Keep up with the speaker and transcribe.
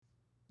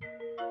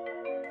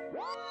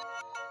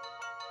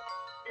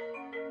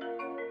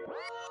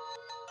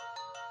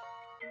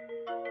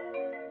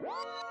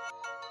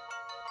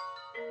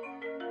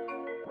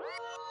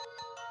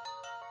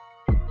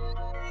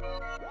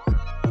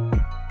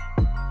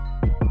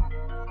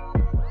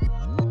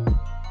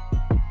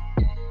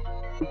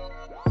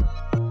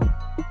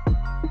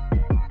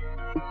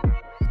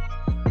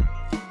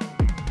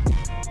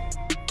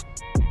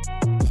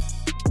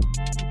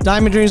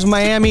Diamond Dreams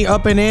Miami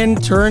up and in,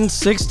 turned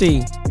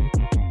 60.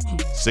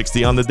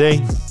 60 on the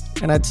day.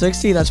 And at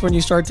 60, that's when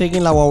you start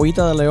taking La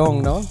Guaguita de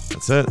León, no?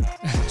 That's it.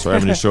 Start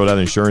having to show that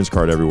insurance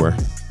card everywhere.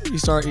 You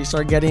start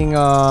getting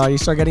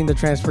the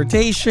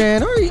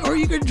transportation, or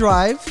you could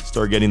drive.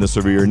 Start getting the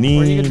severe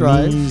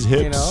knees,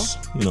 hips.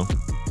 You know,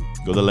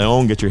 go to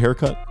León, get your hair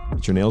cut,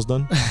 get your nails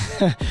done.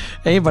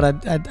 Hey,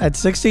 but at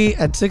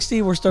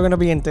 60, we're still gonna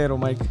be entero,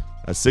 Mike.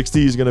 At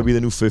 60 is gonna be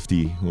the new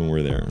 50 when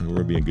we're there. We're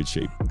gonna be in good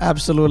shape.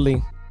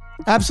 Absolutely.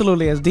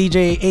 As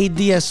DJ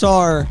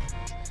ADSR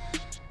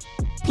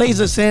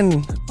plays us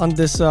in on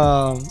this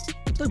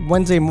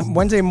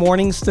Wednesday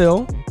morning.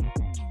 Still,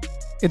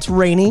 it's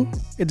rainy.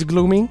 It's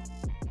gloomy.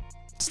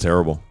 It's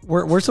terrible.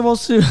 We're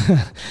supposed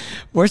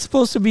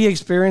to be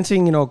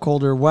experiencing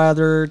colder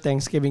weather.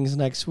 Thanksgiving's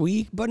next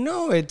week, but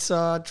no, it's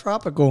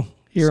tropical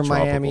here in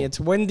Miami. It's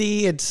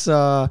windy. It's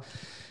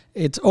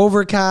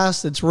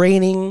overcast. It's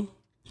raining.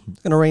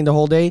 It's gonna rain the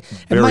whole day.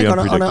 And Mike,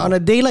 on a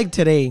day like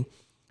today,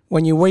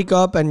 when you wake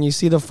up and you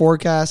see the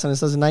forecast and it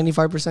says a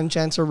 95%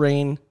 chance of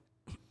rain,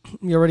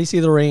 you already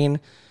see the rain.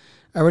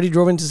 I already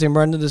drove into St.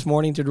 Brendan this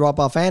morning to drop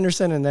off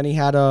Anderson, and then he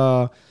had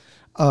a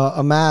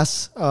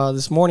mass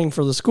this morning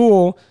for the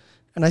school,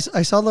 and I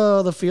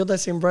saw the field at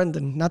St.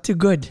 Brendan. Not too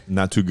good.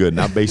 Not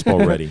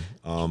baseball ready.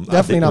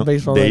 Definitely not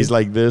baseball ready. Days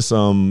like this,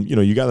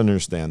 you got to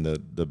understand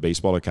that the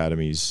baseball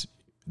academies,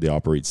 they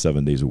operate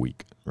 7 days a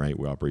week, right?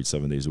 We operate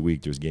 7 days a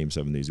week. There's games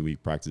 7 days a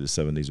week. Practice is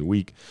 7 days a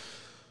week.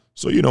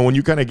 So, when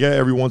you kind of get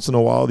every once in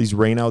a while these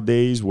rain out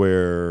days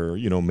where,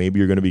 maybe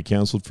you're going to be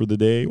canceled for the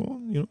day,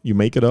 well, you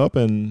make it up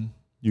and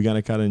you got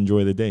to kind of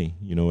enjoy the day.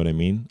 You know what I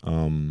mean?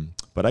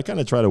 But I kind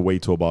of try to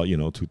wait till about,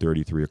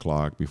 2:30, 3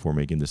 o'clock before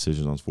making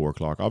decisions on 4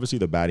 o'clock. Obviously,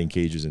 the batting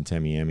cages in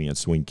Tamiami at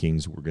Swing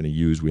Kings we're going to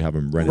use. We have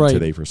them rented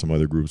today for some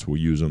other groups. We'll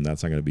use them.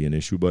 That's not going to be an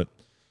issue. But,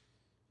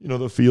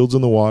 the fields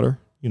and the water,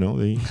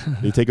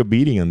 they take a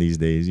beating on these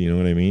days. You know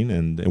what I mean?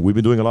 And we've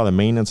been doing a lot of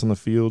maintenance on the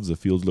fields. The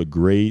fields look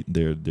great.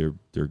 They're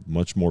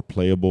much more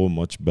playable,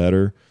 much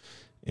better.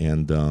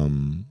 And,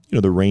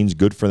 the rain's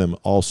good for them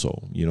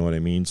also. You know what I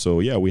mean?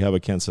 So, yeah, we have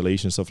a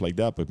cancellation, stuff like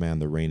that. But, man,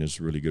 the rain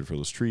is really good for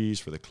those trees,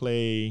 for the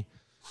clay,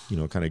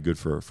 kind of good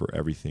for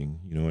everything.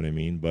 You know what I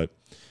mean? But,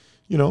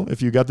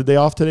 if you got the day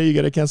off today, you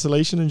get a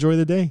cancellation, enjoy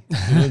the day.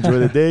 Enjoy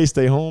the day,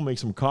 stay home, make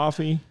some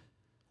coffee,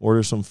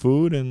 order some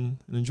food, and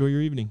enjoy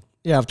your evening.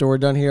 Yeah, after we're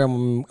done here,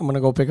 I'm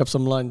gonna go pick up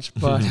some lunch.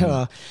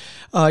 But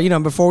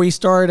before we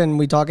start and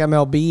we talk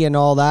MLB and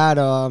all that,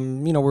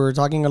 we were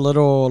talking a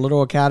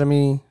little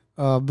academy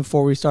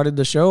before we started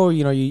the show.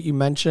 You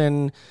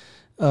mentioned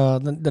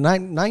the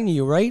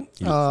 9U, right?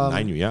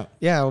 9U, yeah.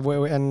 Yeah,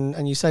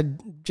 and you said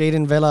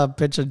Jaden Vela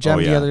pitched a gem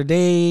the other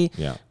day.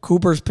 Yeah.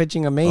 Cooper's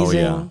pitching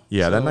amazing. Oh,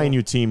 yeah. That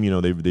 9U team,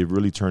 they've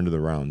really turned it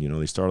around.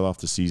 They started off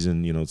the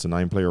season, it's a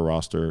 9-player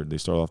roster. They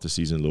started off the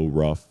season a little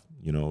rough.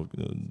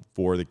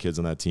 4 of the kids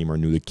on that team are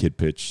new to kid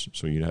pitch.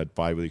 So you had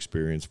 5 with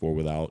experience, 4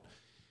 without.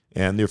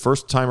 And their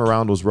first time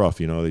around was rough.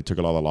 They took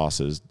a lot of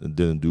losses and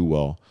didn't do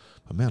well.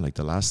 But, man, like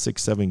the last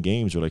 6-7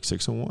 games are like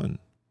 6-1.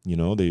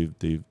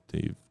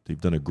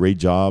 They've done a great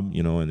job,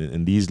 and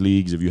in these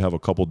leagues, if you have a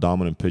couple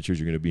dominant pitchers,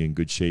 you're going to be in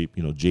good shape.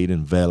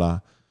 Jaden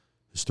Vela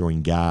is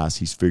throwing gas.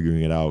 He's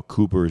figuring it out.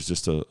 Cooper is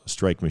just a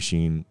strike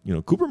machine.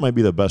 Cooper might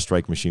be the best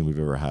strike machine we've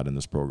ever had in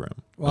this program.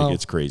 Wow. Like,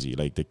 it's crazy.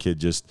 Like, the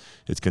kid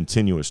it's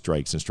continuous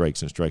strikes and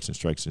strikes and strikes and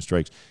strikes and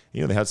strikes.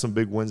 They had some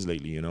big wins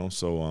lately,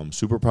 So I'm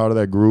super proud of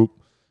that group,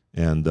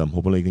 and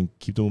hopefully they can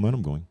keep the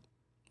momentum going.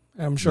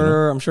 I'm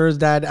sure his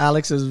dad,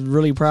 Alex, is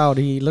really proud.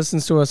 He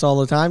listens to us all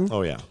the time.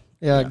 Oh, yeah.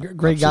 Yeah,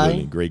 great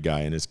guy. Great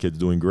guy, and his kid's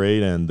doing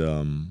great,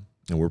 and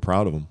we're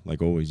proud of him,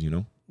 like always,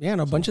 Yeah,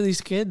 and a bunch of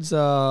these kids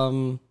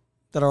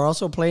that are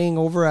also playing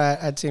over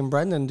at St.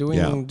 Brendan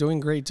doing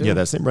great, too. Yeah,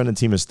 that St. Brendan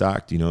team is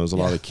stacked, There's a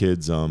lot of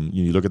kids.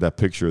 You look at that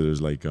picture,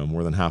 there's like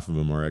more than half of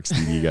them are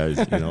ex-TD guys,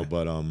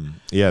 But,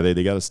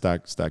 they got to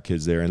stack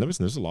kids there. And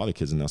listen, there's a lot of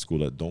kids in that school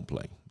that don't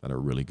play, that are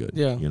really good,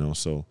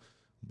 So,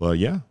 but,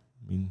 yeah,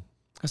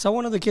 I saw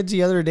one of the kids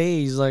the other day.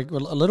 He's like a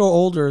little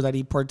older that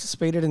he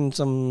participated in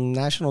some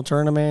national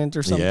tournament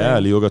or something. Yeah,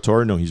 Leo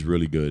Gatorno, he's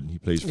really good. He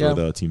plays for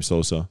the Team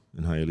Sosa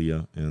in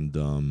Hialeah,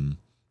 and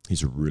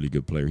he's a really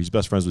good player. He's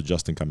best friends with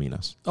Justin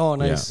Caminas. Oh,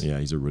 nice. Yeah,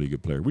 he's a really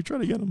good player. We try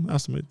to get him,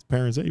 ask his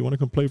parents, hey, you want to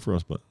come play for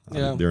us? But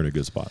they're in a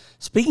good spot.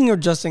 Speaking of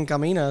Justin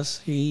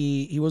Caminas,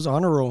 he was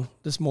honor roll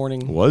this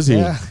morning. Was he?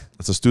 Yeah.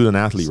 That's a student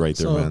athlete right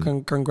there, man.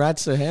 So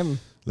congrats to him.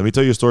 Let me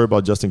tell you a story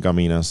about Justin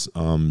Caminas.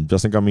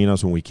 Justin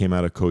Caminas, when we came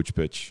out of coach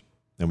pitch,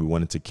 and we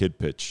went into kid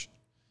pitch,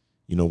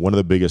 one of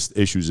the biggest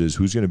issues is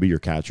who's going to be your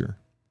catcher.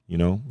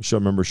 I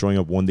remember showing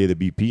up one day to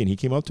BP, and he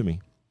came up to me.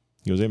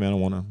 He goes, hey, man, I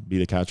want to be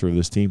the catcher of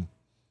this team,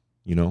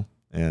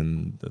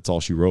 and that's all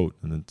she wrote.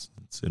 And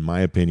it's in my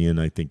opinion,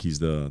 I think he's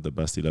the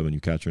best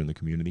 11U catcher in the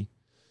community,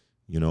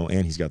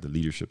 and he's got the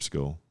leadership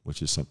skill,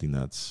 which is something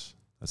that's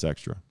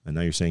extra. And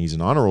now you're saying he's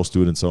an honor roll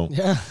student, so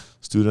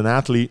student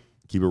athlete,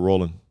 keep it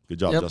rolling. Good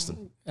job,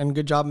 Justin. And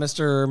good job,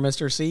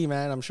 Mr. C,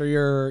 man. I'm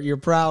sure you're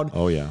proud.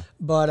 Oh yeah.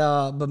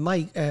 But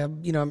Mike,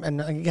 and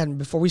again,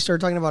 before we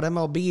start talking about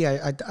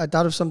MLB, I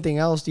thought of something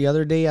else. The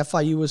other day,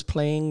 FIU was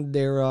playing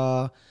their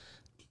it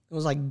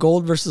was like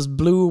gold versus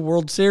blue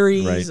World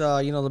Series. Right.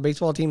 The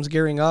baseball team's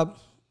gearing up.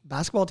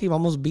 Basketball team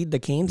almost beat the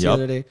Canes the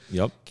other day.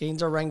 Yep.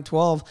 Canes are ranked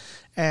 12,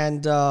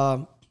 and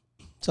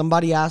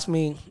somebody asked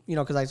me,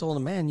 because I told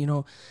them, man,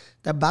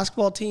 that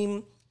basketball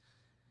team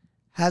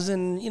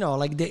hasn't,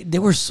 they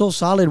were so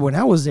solid when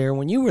I was there,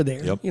 when you were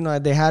there.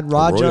 Yep. They had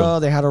Raja,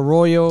 they had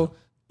Arroyo,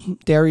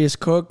 Darius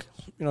Cook,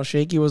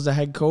 Shaky was the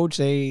head coach.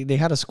 They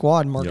had a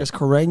squad, Marcus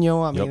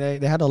Carreño. I mean,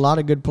 they had a lot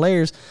of good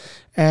players.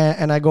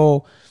 And I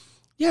go,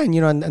 yeah,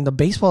 and the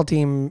baseball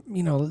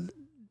team,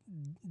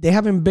 they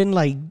haven't been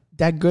like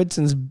that good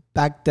since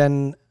back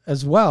then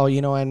as well,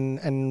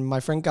 and my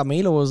friend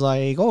Camilo was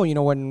like, oh,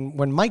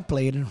 when Mike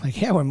played, and I'm like,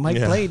 yeah, when Mike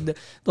played,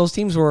 those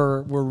teams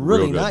were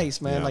really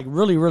nice, man, like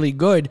really, really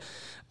good.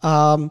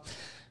 As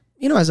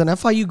an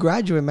FIU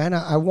graduate, man,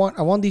 I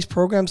want these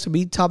programs to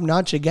be top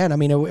notch again. I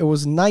mean, it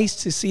was nice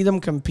to see them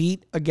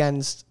compete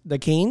against the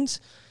Canes,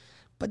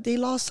 but they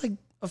lost like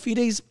a few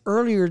days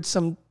earlier to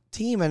some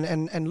team,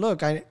 and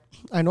look, I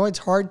know it's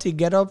hard to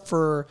get up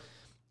for,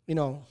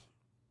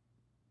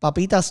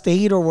 Papita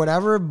State or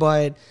whatever,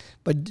 but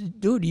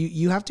dude,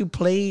 you have to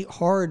play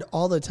hard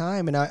all the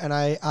time, and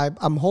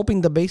I'm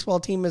hoping the baseball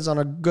team is on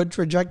a good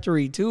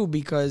trajectory too,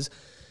 because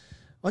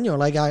I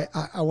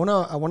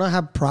wanna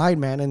have pride,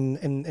 man,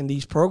 in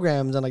these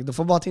programs, and like the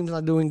football team's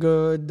not doing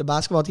good, the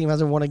basketball team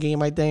hasn't won a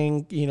game, I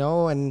think,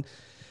 and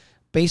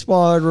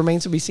baseball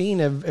remains to be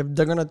seen if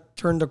they're gonna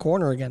turn the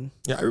corner again.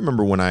 Yeah, I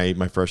remember when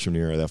my freshman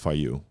year at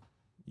FIU,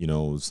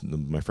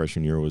 my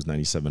freshman year was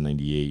 97,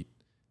 98,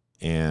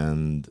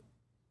 and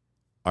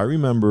I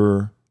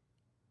remember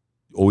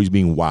always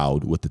being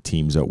wowed with the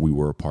teams that we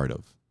were a part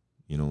of.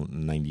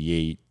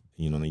 98,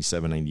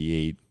 97,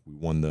 98, we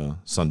won the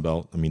Sun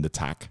Belt. I mean, the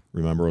TAC,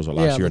 remember? It was our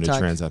last year in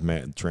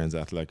the Trans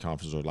Athletic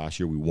Conference. Or last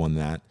year, we won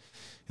that.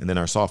 And then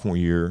our sophomore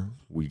year,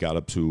 we got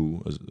up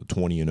to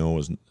 20-0,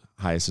 as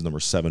highest as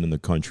number 7 in the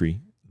country.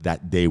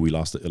 That day, we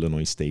lost to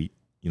Illinois State.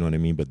 You know what I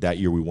mean? But that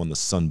year, we won the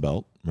Sun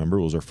Belt. Remember?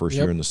 It was our first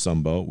year in the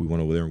Sun Belt. We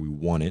went over there and we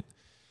won it.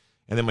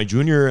 And then my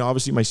junior,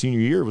 obviously my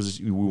senior year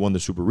we won the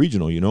super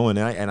regional, and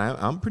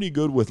I'm pretty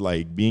good with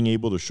like being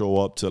able to show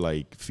up to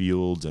like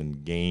fields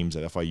and games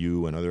at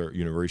FIU and other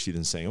universities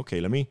and saying,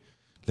 okay, let me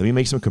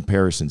make some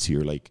comparisons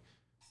here. Like,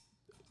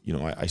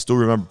 I still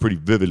remember pretty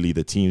vividly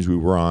the teams we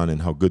were on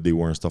and how good they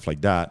were and stuff like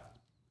that.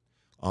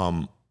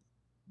 But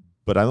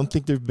I don't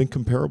think they've been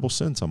comparable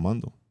since,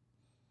 Armando.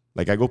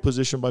 Like I go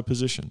position by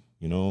position,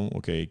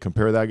 okay,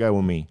 compare that guy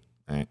with me.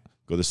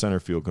 Go to center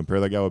field, compare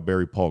that guy with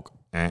Barry Polk.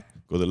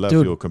 Go to left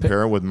field,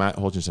 compare him with Matt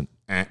Hutchinson.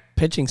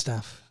 Pitching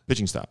staff.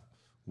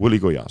 Willie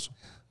Goyazo.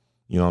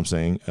 You know what I'm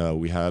saying?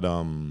 We had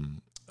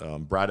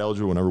Brad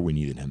Elger whenever we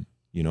needed him.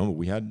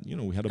 We had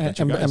a bunch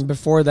of guys. And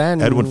before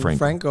then, Edwin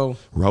Franco.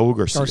 Raul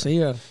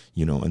Garcia.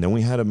 And then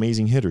we had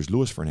amazing hitters.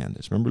 Luis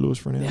Fernandez. Remember Luis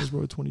Fernandez,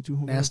 bro, 22?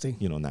 Nasty.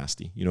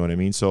 Nasty. You know what I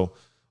mean? So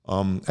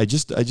I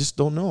just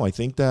don't know. I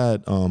think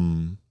that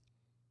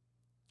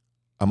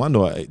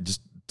Armando,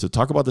 just to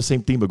talk about the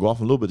same thing but go off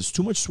a little bit, it's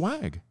too much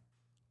swag.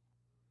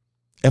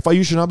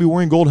 FIU should not be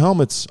wearing gold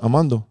helmets,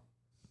 Armando.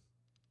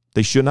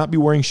 They should not be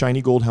wearing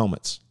shiny gold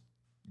helmets.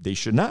 They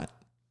should not.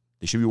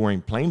 They should be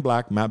wearing plain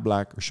black, matte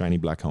black, or shiny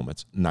black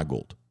helmets, not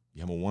gold.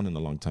 You haven't won in a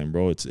long time,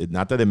 bro. It's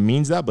not that it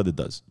means that, but it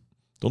does.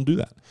 Don't do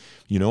that.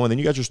 And then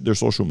you got their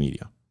social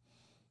media.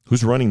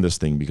 Who's running this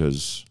thing?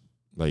 Because,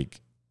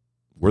 like,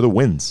 we're the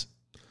wins.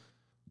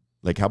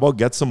 Like, how about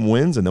get some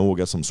wins and then we'll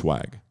get some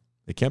swag?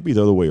 It can't be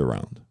the other way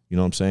around. You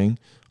know what I'm saying?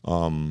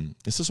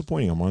 It's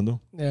disappointing, Armando.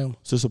 Yeah.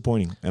 It's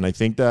disappointing. And I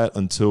think that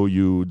until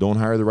you don't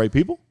hire the right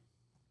people,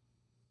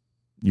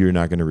 you're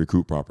not going to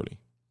recruit properly.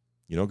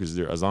 Because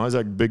as long as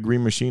that big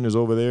green machine is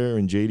over there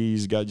and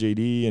JD's got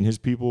JD and his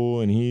people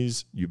and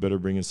you better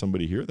bring in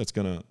somebody here that's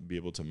going to be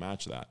able to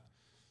match that.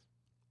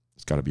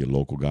 It's got to be a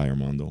local guy,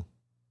 Armando.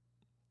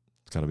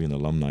 It's got to be an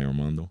alumni,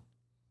 Armando.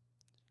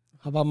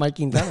 How about Mike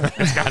Quintana?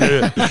 It's got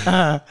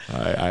to.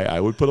 I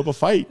would put up a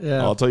fight.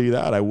 Yeah. I'll tell you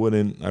that. I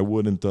wouldn't.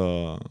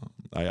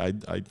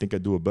 I think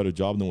I'd do a better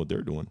job than what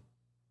they're doing.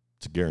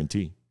 It's a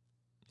guarantee.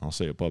 I'll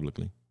say it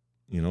publicly,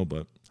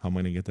 but how am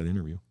I going to get that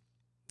interview?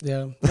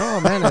 Yeah.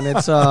 No, man. And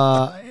it's,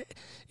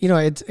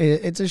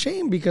 it's a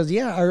shame because,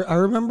 I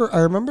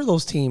remember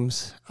those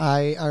teams.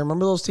 I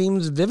remember those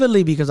teams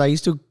vividly because I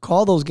used to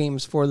call those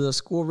games for the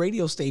school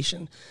radio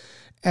station.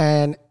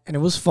 And it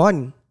was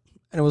fun.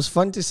 And it was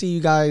fun to see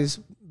you guys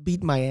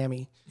beat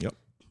Miami. Yep.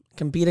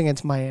 Compete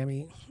against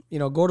Miami.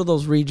 Go to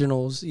those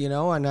regionals,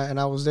 and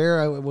I was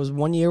there. It was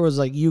one year was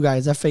like you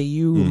guys,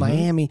 FAU,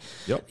 Miami,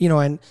 yep.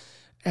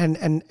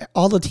 And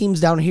all the teams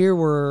down here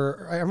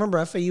were, I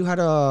remember FAU had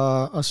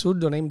a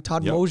suitor named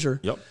Todd Mosier.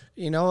 Yep.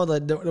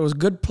 There was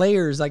good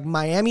players like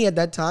Miami at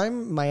that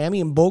time, Miami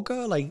and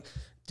Boca, like,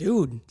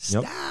 Dude,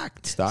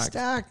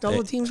 stacked. All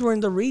the teams were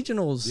in the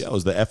regionals. Yeah, it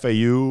was the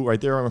FIU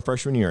right there on my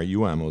freshman year at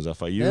UM. It was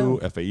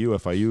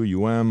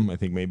FIU, UM. I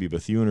think maybe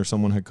Bethune or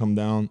someone had come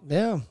down.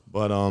 Yeah.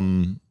 But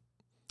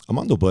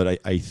Armando,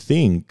 I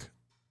think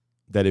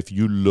that if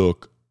you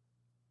look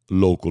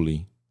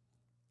locally,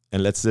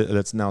 and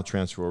let's now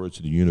transfer over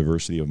to the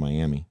University of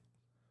Miami.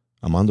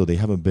 Armando, they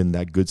haven't been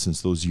that good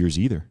since those years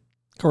either.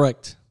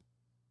 Correct.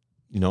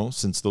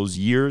 Since those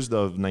years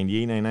of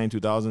 98, 99,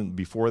 2000,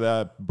 before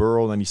that,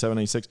 Burrow, 97,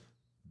 96,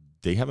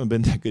 they haven't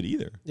been that good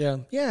either. Yeah.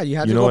 Yeah, you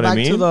had to go back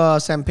to the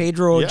San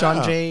Pedro,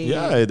 John Jay.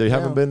 Yeah, they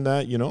haven't been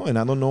that, and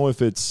I don't know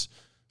if is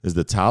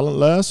the talent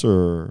less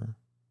or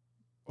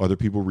other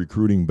people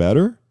recruiting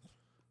better.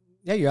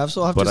 Yeah, you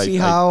also have to see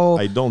how...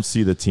 I don't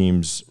see the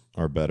teams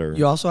are better.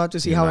 You also have to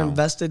see how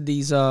invested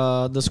these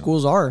the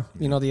schools are.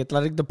 The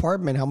athletic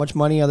department, how much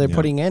money are they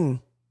putting in?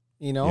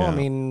 I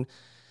mean...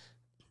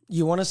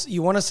 You want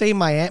to say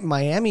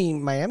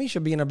Miami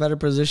should be in a better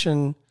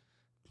position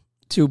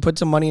to put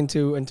some money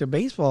into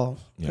baseball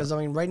because I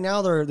mean right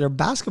now their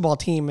basketball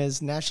team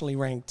is nationally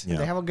ranked. Yeah.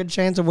 They have a good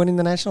chance of winning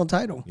the national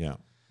title. Yeah.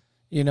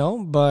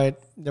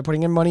 But they're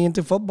putting in money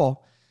into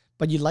football.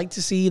 But you'd like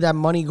to see that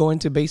money go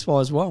into baseball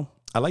as well.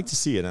 I like to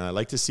see it, and I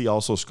like to see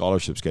also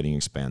scholarships getting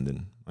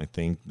expanded. I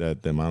think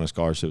that the amount of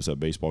scholarships that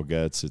baseball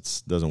gets,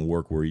 it doesn't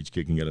work where each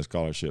kid can get a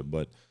scholarship,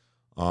 but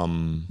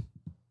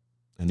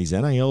and these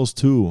NILs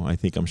too,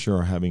 I'm sure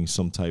are having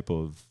some type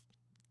of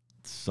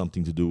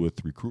something to do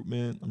with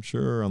recruitment. I'm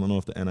sure. I don't know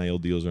if the NIL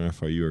deals on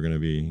FIU are going to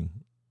be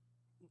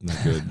not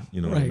good.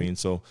 You know right. what I mean?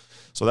 So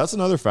that's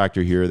another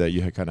factor here that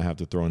you kind of have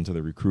to throw into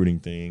the recruiting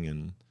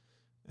thing.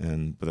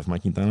 But if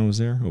Mike Quintana was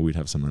there, we'd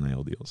have some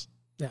NIL deals.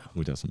 Yeah,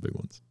 we'd have some big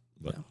ones.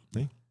 But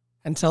hey,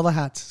 and sell the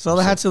hats. Sell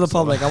the hats to the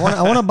public. I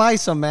want to buy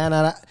some, man.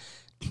 And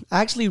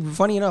actually,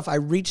 funny enough, I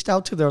reached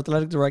out to the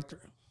athletic director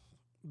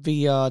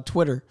via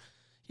Twitter.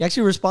 He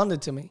actually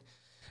responded to me,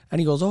 and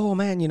he goes, "Oh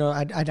man,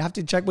 I'd have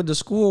to check with the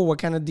school what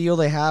kind of deal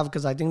they have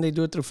because I think they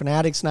do it through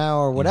Fanatics now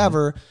or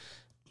whatever."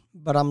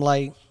 Mm-hmm. But I'm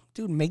like,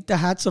 dude, make the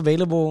hats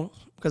available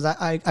because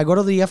I go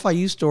to the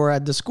FIU store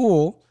at the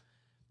school,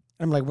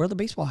 and I'm like, where are the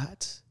baseball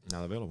hats?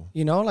 Not available.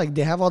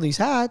 They have all these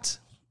hats,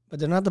 but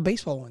they're not the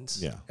baseball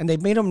ones. Yeah, and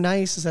they've made them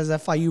nice. It says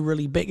FIU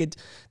really big.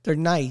 They're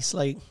nice.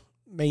 Like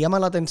me llama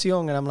la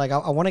atención, and I'm like,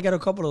 I want to get a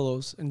couple of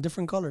those in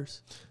different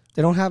colors.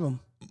 They don't have them.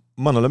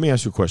 Mano, let me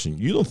ask you a question.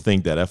 You don't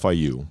think that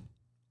FIU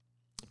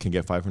can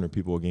get 500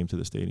 people a game to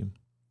the stadium?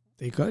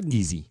 They could.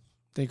 Easy.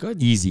 They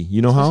could. Easy.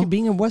 You know how?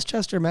 Being in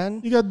Westchester,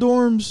 man. You got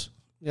dorms.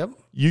 Yep.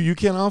 You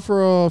can't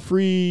offer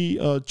free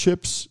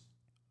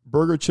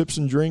burger, chips,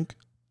 and drink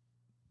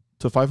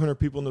to 500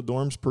 people in the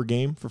dorms per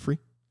game for free?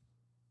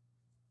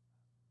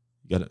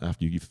 You got to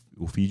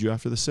we'll feed you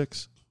after the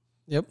 6.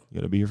 Yep. You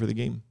got to be here for the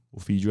game.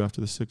 We'll feed you after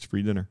the 6,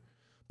 free dinner.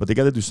 But they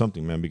got to do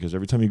something, man, because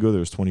every time you go,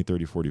 there's 20,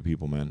 30, 40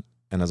 people, man.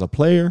 And as a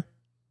player,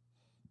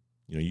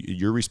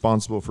 you're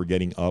responsible for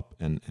getting up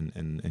and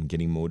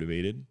getting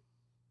motivated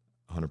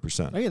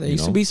 100%. Oh, yeah, there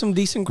used to be some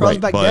decent crowds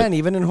back then,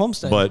 even in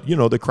Homestead. But,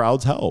 the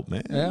crowds help,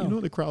 man. Yeah.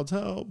 The crowds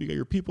help. You got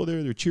your people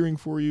there. They're cheering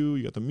for you.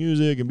 You got the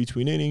music in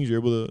between innings. You're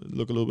able to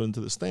look a little bit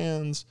into the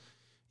stands.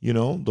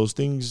 Those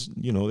things,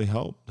 they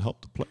help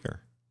the player,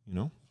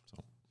 So.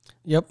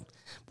 Yep.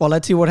 Well,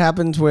 let's see what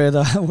happens with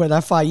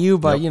FIU.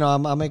 But,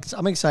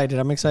 I'm excited.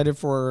 I'm excited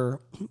for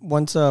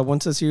once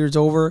this year's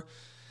over.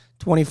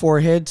 24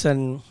 hits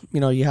and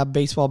you have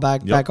baseball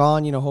back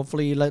on.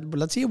 Hopefully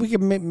let's see if we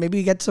can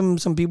maybe get some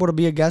people to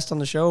be a guest on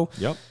the show.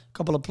 Yep. A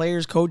couple of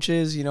players,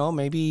 coaches.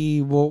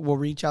 Maybe we'll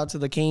reach out to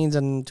the Canes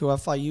and to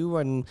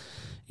FIU and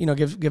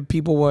give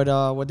people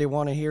what they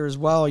want to hear as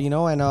well.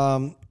 And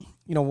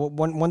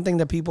one thing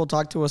that people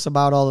talk to us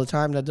about all the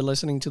time that they're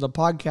listening to the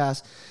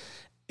podcast,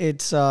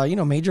 it's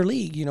Major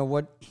League.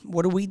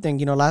 What do we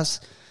think?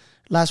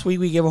 Last week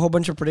we gave a whole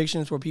bunch of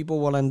predictions where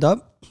people will end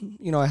up.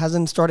 It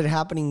hasn't started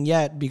happening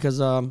yet because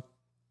it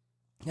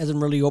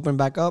hasn't really opened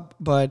back up.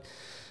 But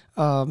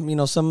some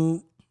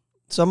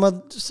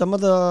of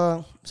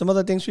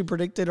the things we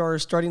predicted are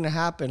starting to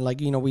happen.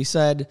 Like we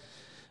said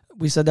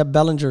that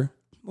Bellinger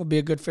will be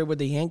a good fit with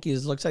the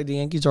Yankees. It looks like the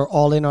Yankees are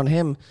all in on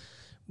him.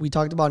 We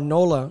talked about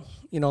Nola.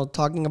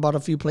 Talking about a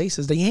few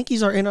places. The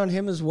Yankees are in on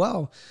him as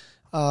well.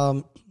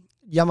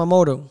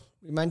 Yamamoto.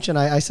 We mentioned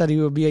I said he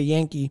would be a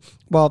Yankee.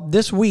 Well,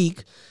 this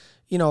week,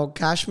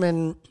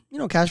 Cashman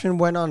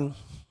went on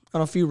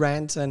a few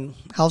rants, and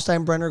Hal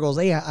Steinbrenner goes,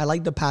 "Hey, I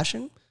like the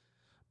passion.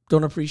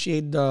 Don't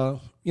appreciate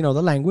the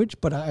language,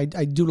 but I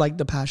do like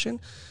the passion."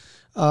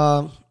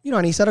 And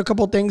he said a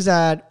couple things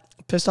that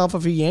pissed off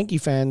a few Yankee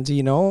fans.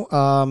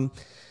 One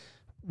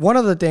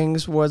of the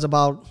things was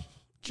about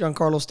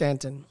Giancarlo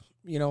Stanton,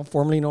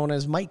 formerly known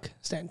as Mike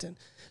Stanton.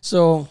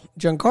 So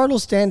Giancarlo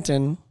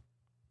Stanton.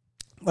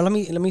 Well,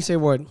 let me say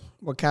what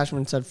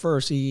Cashman said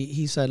first.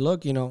 He said,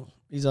 look,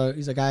 he's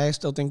a guy I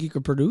still think he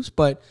could produce,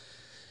 but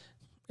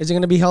is he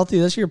going to be healthy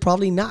this year?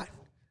 Probably not.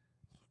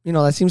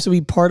 That seems to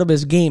be part of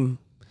his game.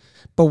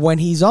 But when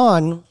he's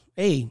on,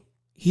 hey,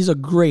 he's a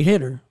great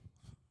hitter.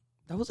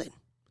 That was it.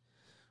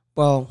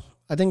 Well,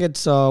 I think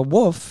it's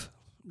Wolf,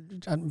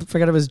 I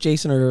forget if it's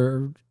Jason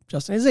or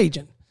Justin, his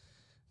agent.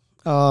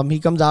 He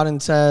comes out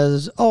and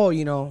says,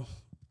 to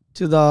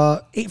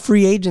the 8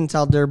 free agents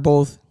out there,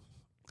 both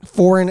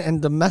foreign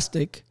and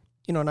domestic,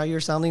 now you're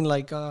sounding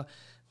like,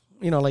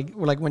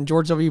 like when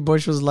George W.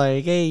 Bush was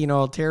like, hey,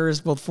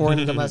 terrorists, both foreign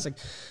and domestic,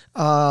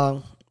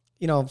 for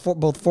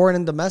both foreign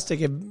and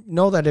domestic,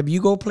 know that if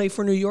you go play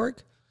for New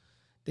York,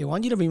 they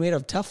want you to be made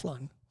of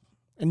Teflon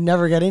and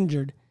never get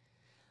injured.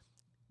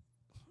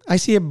 I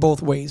see it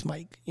both ways,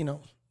 Mike.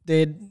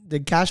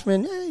 Did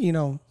Cashman,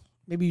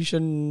 maybe you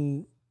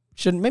shouldn't,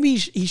 maybe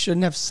he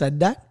shouldn't have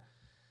said that.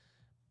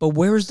 But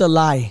where's the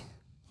lie?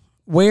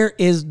 Where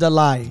is the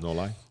lie? No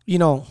lie.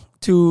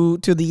 To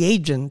the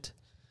agent,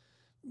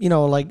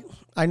 like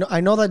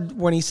I know that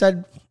when he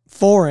said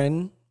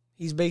foreign,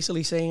 he's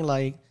basically saying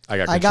like, I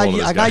got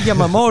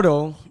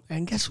Yamamoto,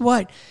 and guess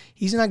what?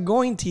 He's not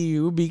going to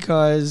you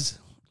because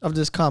of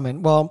this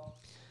comment. Well,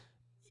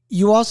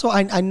 you also,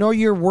 I know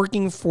you're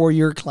working for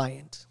your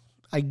client.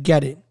 I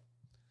get it.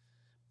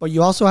 But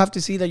you also have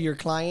to see that your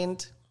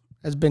client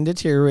has been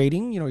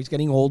deteriorating. He's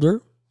getting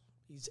older.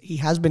 He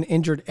has been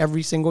injured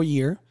every single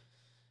year.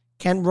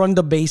 Can't run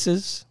the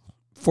bases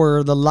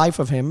for the life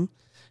of him.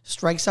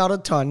 Strikes out a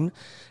ton.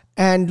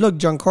 And look,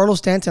 Giancarlo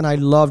Stanton, I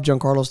love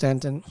Giancarlo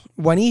Stanton.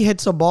 When he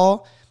hits a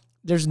ball,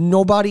 there's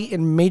nobody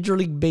in Major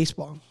League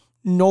Baseball,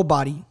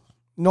 nobody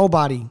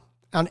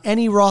on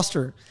any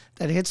roster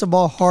that hits a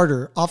ball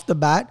harder off the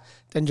bat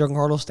than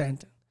Giancarlo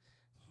Stanton.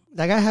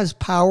 That guy has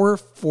power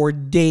for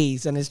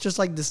days, and it's just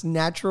like this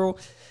natural,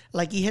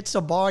 like he hits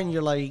the ball and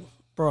you're like,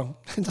 bro,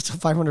 that's a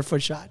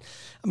 500-foot shot.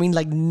 I mean,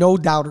 like no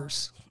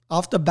doubters.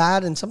 Off the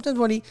bat, and sometimes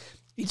when he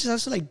just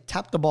has to like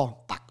tap the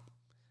ball.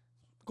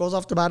 Goes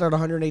off the bat at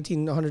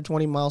 118,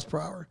 120 miles per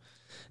hour.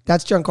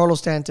 That's Giancarlo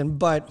Stanton.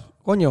 But,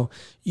 coño,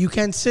 you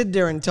can't sit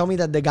there and tell me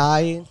that the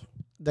guy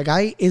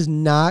is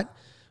not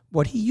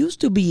what he used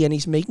to be, and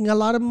he's making a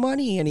lot of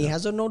money, and he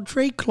has a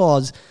no-trade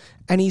clause,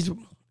 and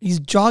he's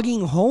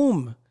jogging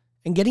home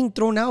and getting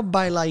thrown out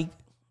by like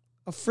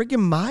a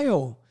freaking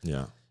mile.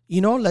 Yeah.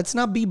 Let's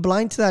not be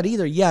blind to that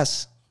either.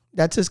 Yes,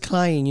 that's his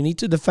client. You need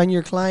to defend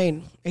your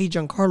client. Hey,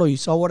 Giancarlo, you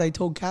saw what I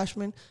told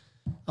Cashman?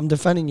 I'm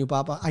defending you,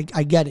 Papa.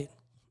 I get it.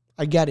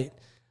 I get it.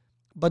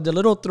 But the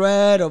little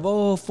thread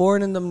of,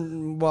 foreign in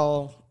them,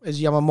 well,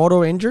 is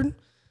Yamamoto injured?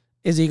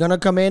 Is he going to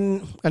come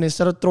in and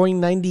instead of throwing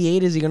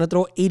 98, is he going to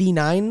throw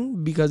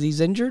 89 because he's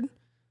injured?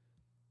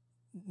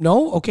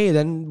 No? Okay,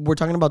 then we're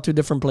talking about two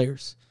different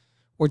players.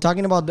 We're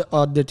talking about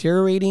the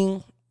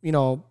deteriorating,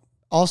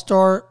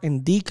 all-star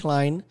in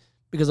decline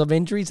because of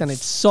injuries, and it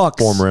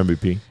sucks. Former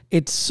MVP.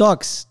 It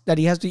sucks that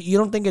he has to. You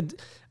don't think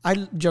it.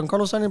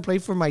 Giancarlo Stanton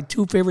played for my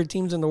two favorite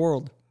teams in the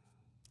world,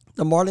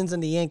 the Marlins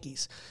and the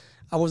Yankees.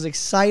 I was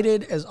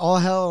excited as all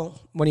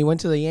hell when he went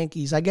to the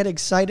Yankees. I get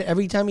excited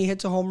every time he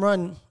hits a home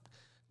run.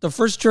 The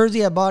first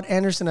jersey I bought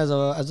Anderson as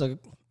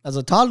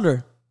a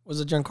toddler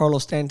was a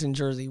Giancarlo Stanton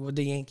jersey with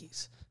the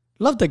Yankees.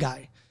 Love the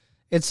guy.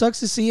 It sucks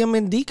to see him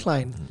in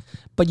decline,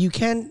 but you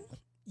can't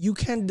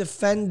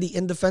defend the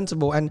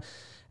indefensible. And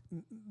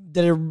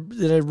did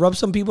it rub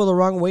some people the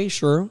wrong way?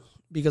 Sure,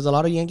 because a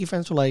lot of Yankee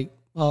fans were like,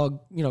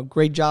 "Oh,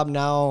 great job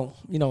now."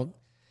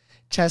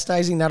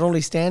 Chastising not only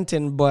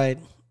Stanton but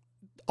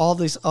all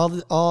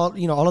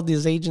of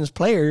these agents,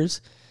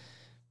 players.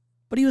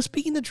 But he was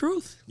speaking the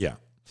truth. Yeah.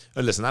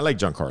 Listen, I like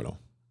Giancarlo.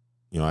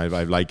 I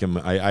like him.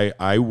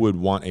 I would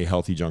want a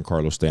healthy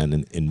Giancarlo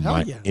Stanton in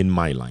my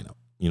lineup.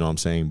 You know what I'm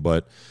saying?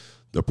 But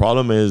the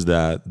problem is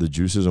that the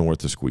juice isn't worth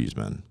the squeeze,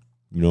 man.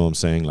 You know what I'm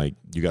saying? Like,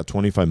 you got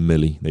 $25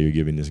 million that you're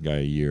giving this guy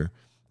a year,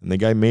 and the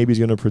guy maybe is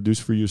going to produce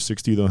for you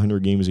 60 to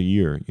 100 games a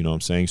year. You know what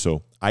I'm saying?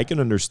 So I can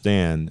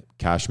understand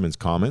Cashman's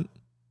comment.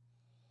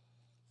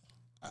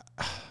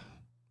 I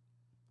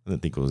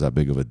didn't think it was that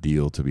big of a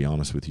deal, to be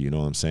honest with you. You know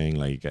what I'm saying?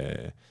 Like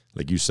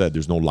you said,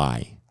 there's no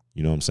lie.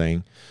 You know what I'm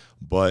saying?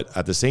 But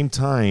at the same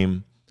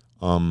time,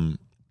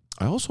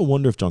 I also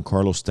wonder if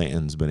Giancarlo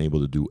Stanton's been able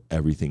to do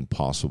everything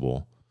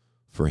possible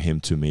for him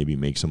to maybe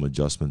make some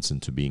adjustments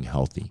into being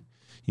healthy.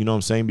 You know what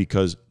I'm saying?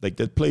 Because like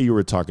that play you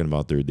were talking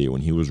about the other day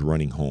when he was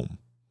running home,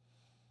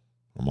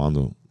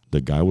 Armando, the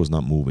guy was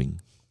not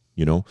moving,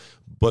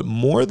 But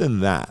more than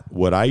that,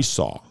 what I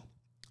saw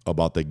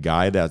about the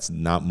guy that's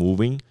not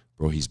moving,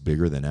 bro, he's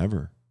bigger than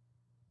ever.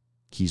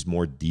 He's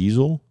more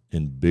diesel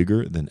and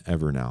bigger than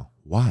ever now.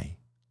 Why?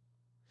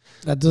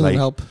 That doesn't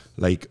help.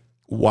 Like,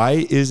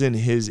 why isn't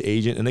his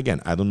agent, and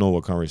again, I don't know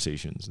what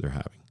conversations they're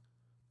having,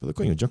 but look,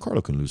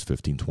 Giancarlo can lose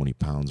 15, 20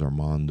 pounds,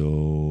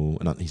 Armando.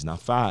 And he's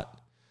not fat,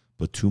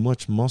 but too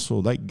much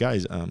muscle. Like,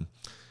 guys,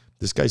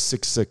 this guy's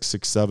 6'6",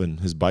 6'7".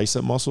 His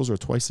bicep muscles are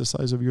twice the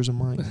size of yours and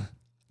mine.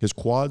 His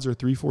quads are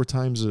 3-4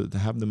 times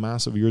have the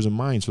mass of yours and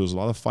mine. So there's a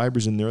lot of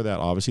fibers in there that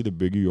obviously the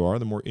bigger you are,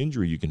 the more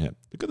injury you can have.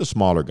 Look at the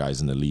smaller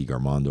guys in the league,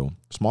 Armando.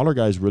 Smaller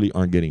guys really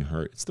aren't getting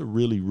hurt. It's the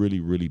really,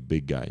 really, really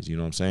big guys. You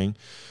know what I'm saying?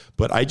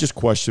 But I just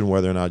question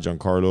whether or not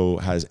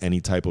Giancarlo has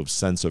any type of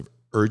sense of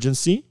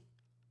urgency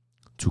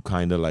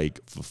kind of like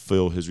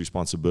fulfill his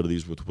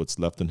responsibilities with what's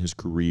left in his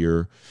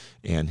career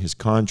and his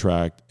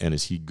contract? And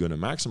is he going to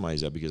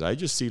maximize that? Because I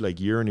just see like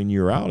year in and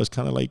year out, it's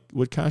kind of like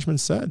what Cashman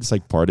said. It's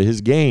like part of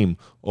his game.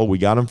 Oh, we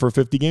got him for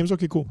 50 games.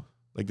 Okay, cool.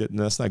 Like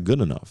that's not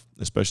good enough,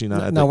 especially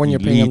not at now when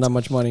elite. You're paying him that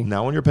much money.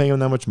 Now when you're paying him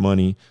that much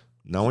money.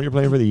 Now when you're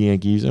playing for the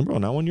Yankees, and bro,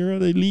 now when you're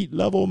an elite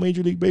level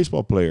Major League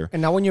Baseball player,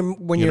 and now when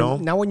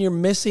you're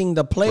missing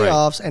the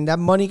playoffs, right, and that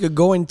money could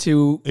go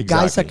into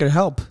guys that could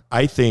help.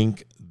 I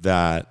think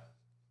that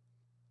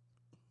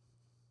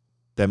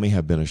may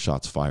have been a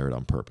shots fired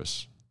on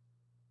purpose.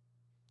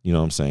 You know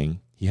what I'm saying?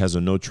 He has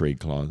a no trade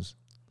clause.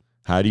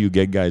 How do you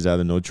get guys out of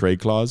the no trade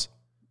clause?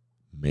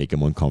 Make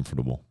them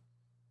uncomfortable.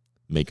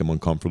 Make them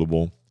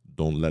uncomfortable.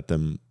 Don't let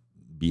them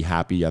be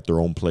happy at their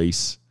own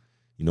place.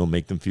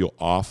 Make them feel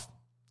off.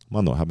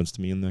 Mando, happens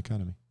to me in the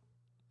academy.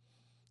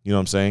 You know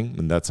what I'm saying?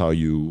 And that's how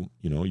you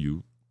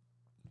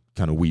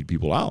kind of weed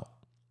people out.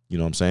 You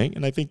know what I'm saying?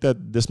 And I think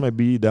that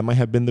that might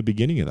have been the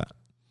beginning of that.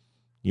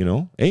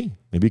 Hey,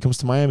 maybe he comes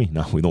to Miami.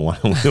 No, we don't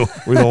want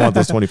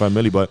those $25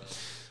 million. But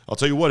I'll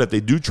tell you what, if they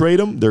do trade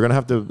him, they're gonna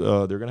have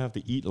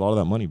to eat a lot of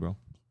that money, bro.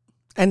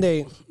 And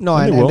they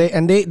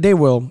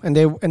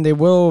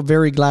will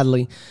very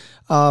gladly.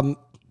 I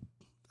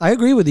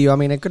agree with you. I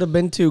mean, it could have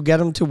been to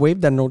get him to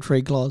waive that no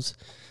trade clause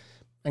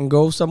and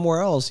go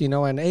somewhere else, and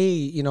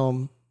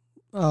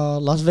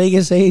Las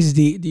Vegas A's,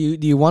 do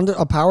you want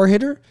a power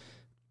hitter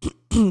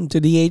to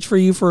DH for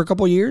you for a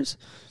couple years?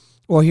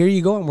 Well, here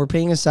you go, and we're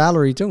paying his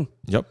salary too.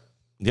 Yep.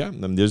 Yeah,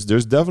 there's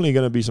definitely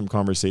going to be some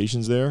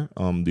conversations there.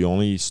 The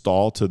only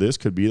stall to this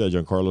could be that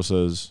Giancarlo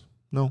says,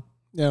 no,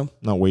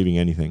 not waiving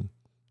anything.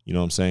 You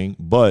know what I'm saying?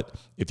 But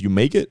if you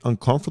make it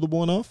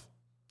uncomfortable enough,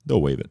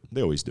 they'll waive it.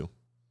 They always do.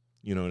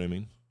 You know what I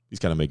mean? He's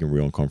kind of making it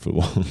real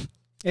uncomfortable.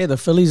 Hey, the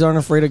Phillies aren't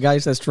afraid of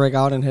guys that strike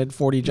out and hit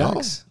 40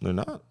 jacks.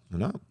 No, they're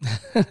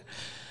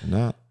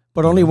not.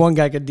 But only one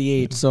guy could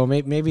DH, so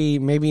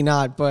maybe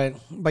not.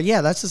 But yeah,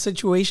 that's the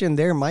situation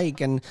there,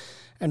 Mike. And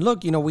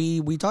look,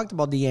 we talked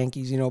about the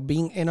Yankees,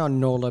 being in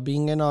on Nola,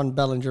 being in on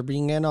Bellinger,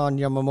 being in on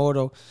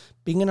Yamamoto,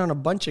 being in on a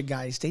bunch of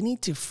guys. They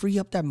need to free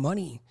up that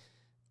money,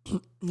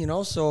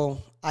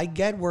 So I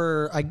get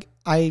where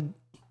I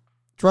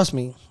trust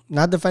me,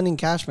 not defending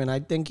Cashman.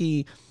 I think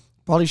he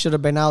probably should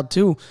have been out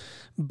too,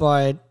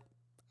 but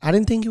I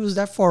didn't think he was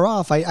that far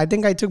off. I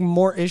think I took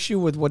more issue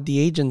with what the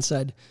agent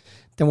said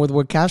than with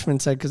what Cashman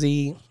said, because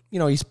he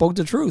spoke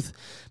the truth.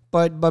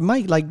 But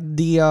Mike, like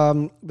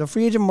the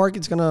free agent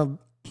market's gonna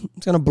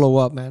blow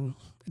up, man.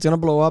 It's gonna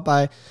blow up.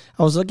 I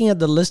was looking at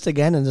the list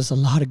again, and there's a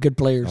lot of good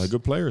players. A lot of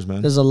good players,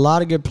 man. There's a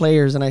lot of good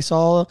players, and I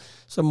saw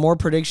some more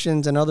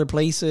predictions in other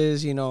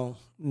places.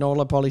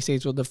 Nola probably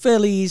stays with the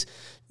Phillies.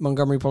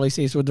 Montgomery probably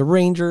stays with the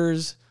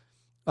Rangers.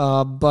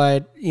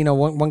 But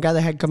one guy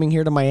that had coming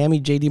here to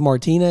Miami, JD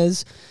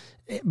Martinez,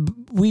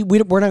 we're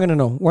not gonna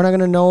know. We're not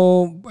gonna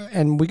know,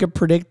 and we could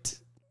predict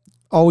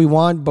all we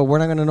want, but we're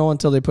not gonna know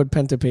until they put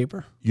pen to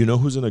paper. You know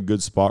who's in a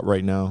good spot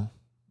right now,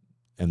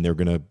 and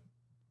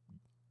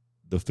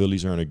the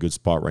Phillies are in a good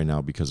spot right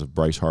now because of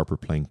Bryce Harper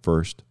playing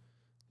first.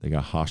 They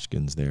got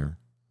Hoskins there.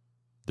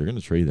 They're gonna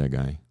trade that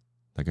guy.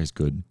 That guy's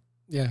good.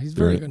 Yeah, he's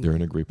very good. They're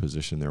in a great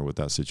position there with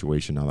that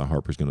situation now that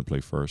Harper's gonna play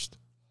first.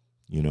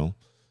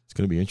 It's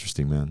going to be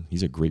interesting, man.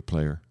 He's a great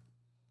player.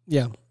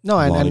 Yeah. No,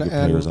 a lot of good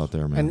players out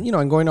there, man. And,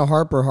 and going to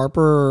Harper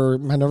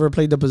had never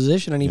played the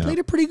position, and he played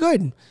it pretty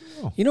good.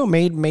 Oh.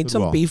 Made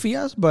some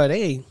beefy-ass, but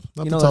hey,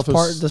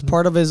 that's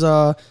part of his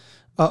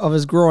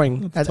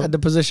growing at the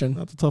position.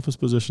 Not the toughest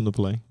position to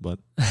play, but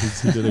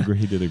he did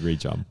a great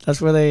job. That's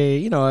where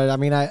they,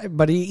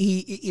 but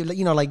he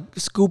like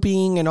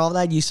scooping and all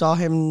that. You saw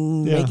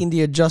him making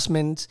the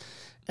adjustments,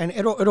 and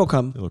it'll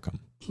come.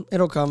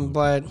 It'll come,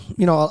 but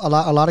a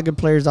lot of good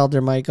players out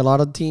there, Mike. A lot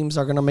of teams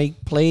are gonna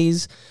make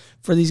plays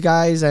for these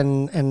guys,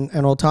 and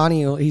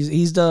Ohtani,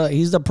 he's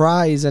the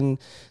prize. And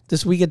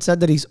this week it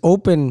said that he's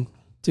open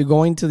to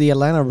going to the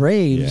Atlanta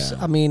Braves. Yeah.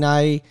 I mean,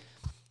 I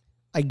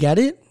get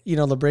it.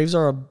 The Braves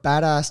are a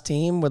badass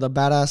team with a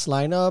badass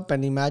lineup,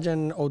 and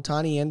imagine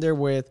Ohtani in there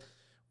with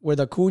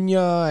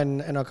Acuna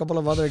and a couple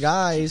of other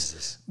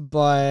guys.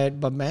 But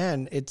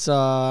man, it's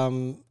I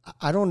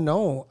don't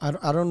know.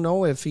 I don't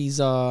know if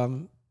he's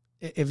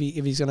if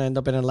he's gonna end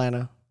up in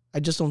Atlanta. I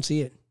just don't see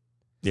it.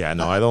 Yeah,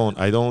 no, I don't.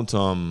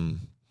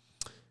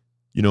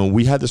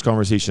 We had this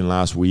conversation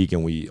last week,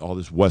 and all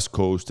this West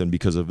Coast, and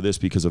because of this,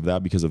 because of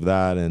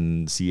that,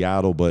 and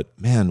Seattle. But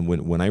man,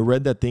 when I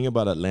read that thing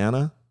about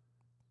Atlanta,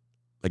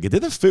 like it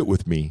didn't fit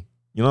with me.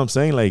 You know what I'm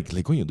saying? Like,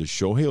 does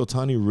Shohei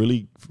Ohtani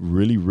really,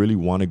 really, really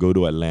want to go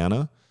to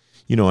Atlanta?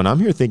 And I'm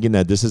here thinking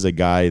that this is a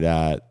guy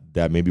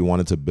that maybe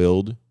wanted to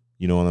build,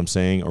 you know what I'm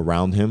saying,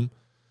 around him.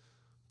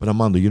 But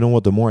Armando, you know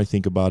what? The more I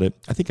think about it,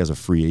 I think as a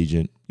free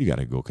agent, you got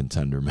to go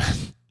contender, man.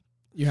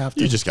 You have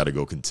to. You just got to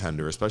go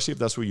contender, especially if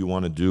that's what you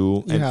want to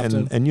do.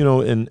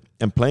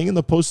 And playing in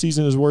the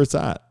postseason is where it's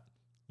at.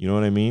 You know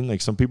what I mean?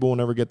 Like some people will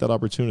never get that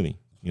opportunity.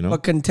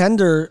 But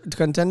contender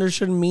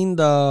shouldn't mean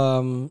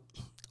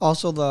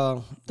also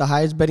the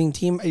highest betting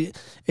team.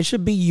 It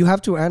should be you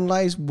have to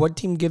analyze what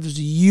team gives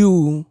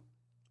you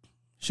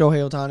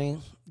Shohei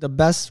Ohtani, the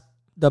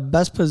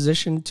best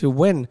position to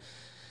win.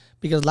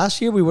 Because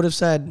last year we would have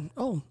said,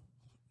 oh,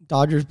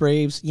 Dodgers,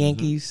 Braves,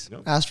 Yankees,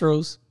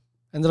 Astros.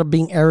 Ended up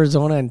being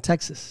Arizona and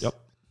Texas. Yep.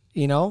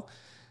 You know?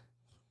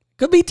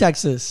 Could be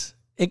Texas.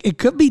 It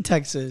could be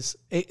Texas.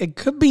 It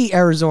could be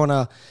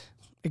Arizona.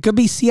 It could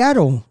be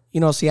Seattle.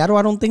 Seattle,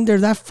 I don't think they're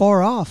that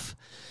far off.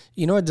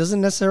 It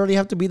doesn't necessarily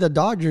have to be the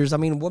Dodgers. I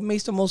mean, what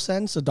makes the most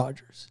sense? The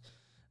Dodgers.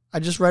 I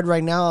just read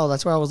right now,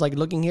 that's why I was like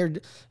looking here,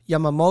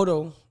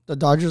 Yamamoto, the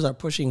Dodgers are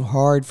pushing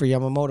hard for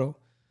Yamamoto.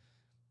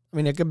 I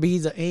mean, it could be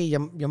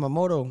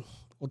Yamamoto,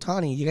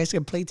 Ohtani, you guys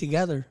can play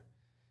together.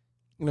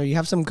 You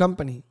have some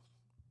company.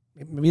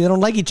 Maybe they don't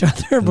like each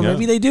other, but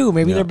maybe they do.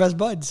 Maybe they're best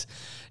buds.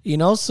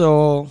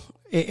 So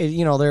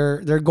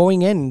they're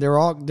going in.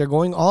 They're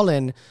going all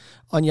in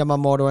on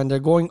Yamamoto, and they're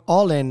going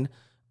all in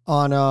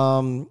on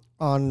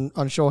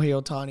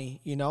Shohei Ohtani.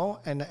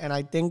 And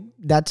I think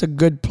that's a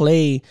good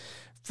play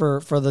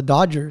for the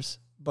Dodgers.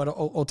 But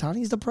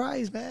Ohtani's the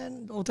prize,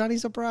 man.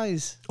 Ohtani's the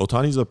prize.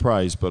 Ohtani's the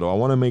prize, but I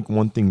want to make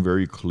one thing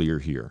very clear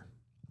here.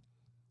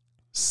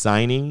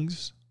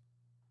 Signings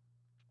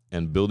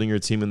and building your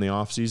team in the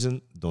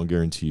offseason don't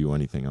guarantee you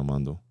anything,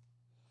 Armando.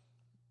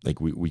 Like,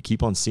 we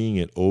keep on seeing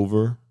it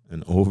over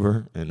and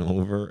over and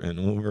over and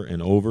over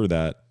and over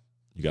that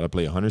you got to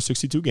play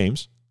 162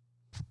 games.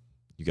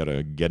 You got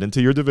to get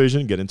into your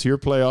division, get into your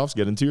playoffs,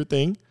 get into your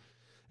thing.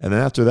 And then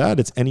after that,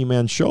 it's any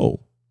man's show.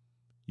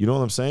 You know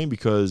what I'm saying?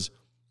 Because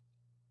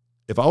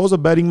if I was a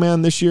betting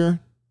man this year,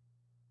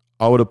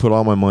 I would have put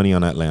all my money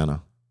on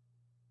Atlanta.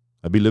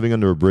 I'd be living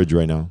under a bridge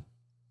right now.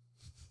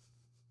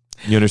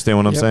 You understand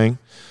what I'm saying?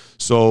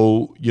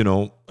 So,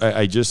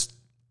 I just,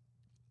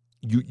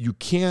 you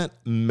can't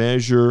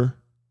measure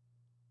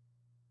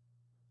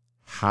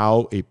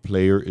how a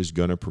player is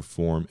going to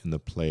perform in the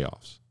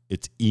playoffs.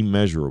 It's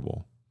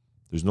immeasurable.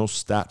 There's no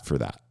stat for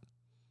that.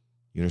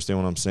 You understand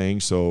what I'm saying?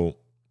 So,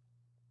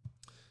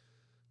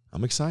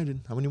 I'm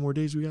excited. How many more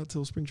days we got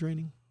till spring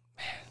training?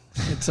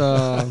 It's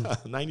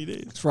 90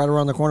 days. It's right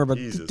around the corner. But,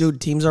 dude,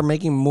 teams are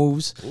making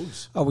moves.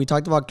 We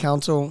talked about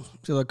Counsell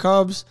to the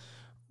Cubs.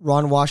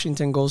 Ron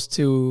Washington goes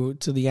to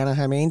the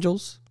Anaheim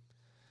Angels.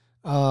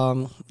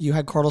 You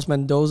had Carlos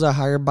Mendoza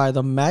hired by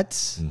the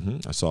Mets.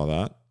 Mm-hmm. I saw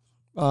that.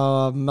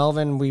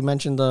 Melvin, we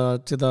mentioned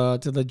to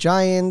the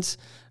Giants,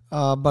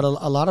 but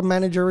a lot of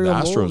managerial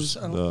moves.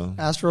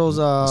 Astros,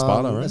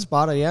 Espada, right?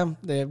 Espada, yeah.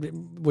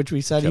 Which we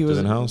said he was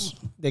in house.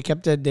 They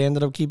kept it. They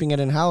ended up keeping it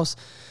in house.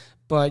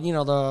 But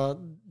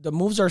the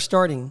moves are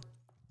starting.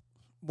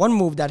 One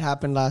move that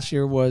happened last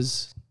year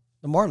was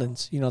the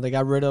Marlins. They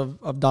got rid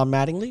of Don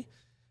Mattingly.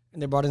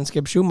 And they brought in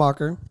Skip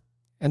Schumacher,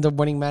 ended up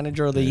winning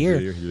manager of the year.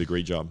 He did a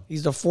great job.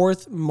 He's the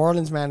fourth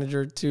Marlins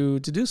manager to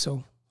do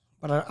so.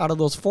 But out of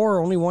those four,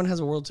 only one has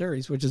a World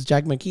Series, which is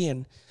Jack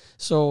McKeon.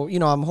 So,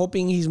 I'm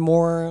hoping he's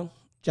more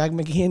Jack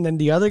McKeon than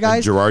the other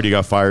guys. And Girardi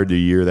got fired the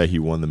year that he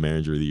won the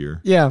manager of the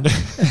year. Yeah.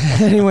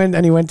 and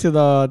he went to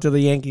the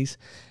Yankees.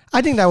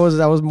 I think that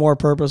was more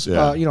purpose,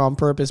 on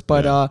purpose.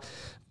 But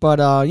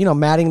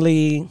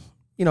Mattingly,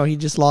 he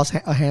just lost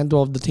a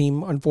handle of the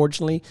team,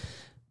 unfortunately.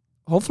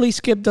 Hopefully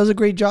Skip does a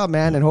great job,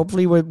 man. And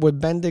hopefully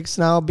with Bendix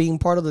now being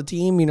part of the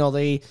team,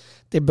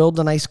 they build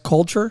a nice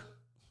culture.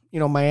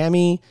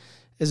 Miami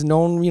is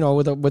known,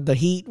 with the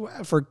Heat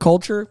for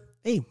culture.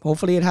 Hey,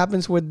 hopefully it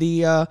happens with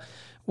the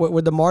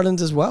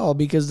Marlins as well,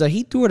 because the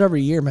Heat do it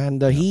every year, man.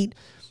 The Heat,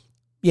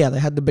 they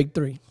had the big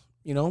three,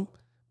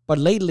 But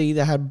lately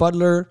they had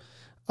Butler,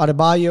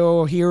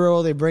 Adebayo,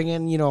 Hero. They bring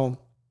in,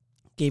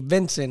 Gabe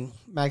Vincent,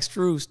 Max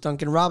Strus,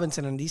 Duncan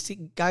Robinson, and these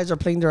guys are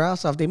playing their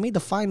ass off. They made the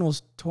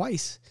finals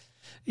twice.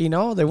 They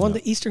won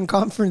the Eastern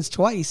Conference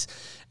twice.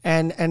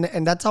 And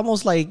that's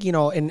almost like,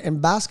 in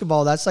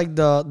basketball, that's like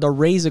the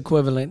Rays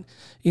equivalent.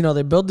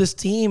 They build this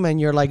team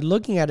and you're like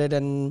looking at it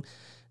and,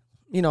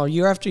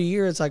 year after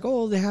year, it's like,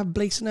 oh, they have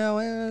Blake Snell.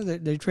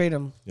 They trade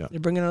him. Yeah. They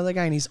bring in another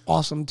guy and he's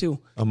awesome too.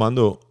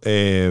 Armando,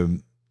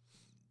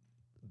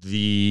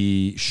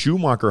 the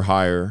Schumacher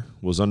hire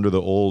was under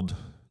the old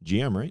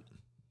GM, right?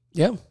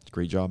 Yeah.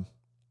 Great job.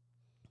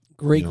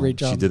 Great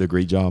job. She did a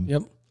great job.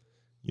 Yep.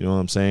 You know what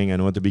I'm saying? I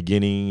know at the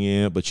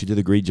beginning, but she did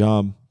a great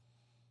job.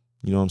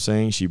 You know what I'm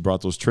saying? She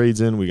brought those trades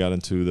in. We got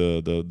into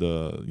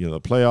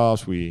the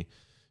playoffs. We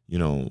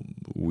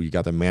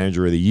got the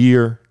manager of the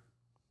year.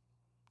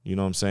 You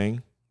know what I'm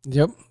saying?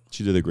 Yep.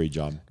 She did a great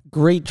job.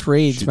 Great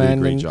trades, man.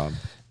 She did a great job.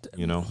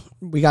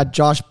 We got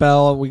Josh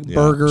Bell,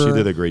 Berger. She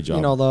did a great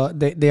job.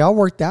 They all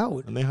worked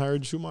out. And they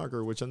hired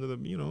Schumacher, which ended up,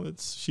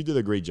 she did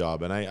a great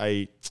job. And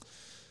I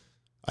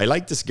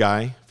like this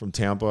guy from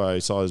Tampa. I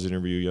saw his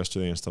interview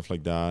yesterday and stuff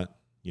like that.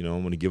 I'm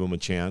going to give him a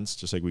chance,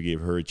 just like we gave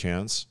her a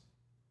chance.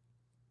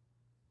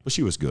 But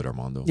she was good,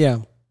 Armando. Yeah.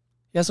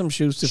 He has some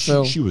shoes to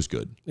fill. She was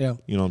good. Yeah.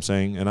 You know what I'm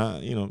saying?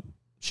 And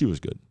she was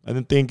good. I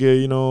didn't think,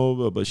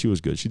 but she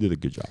was good. She did a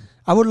good job.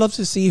 I would love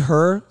to see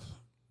her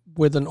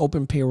with an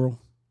open payroll.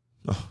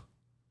 Oh.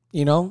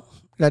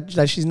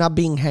 That she's not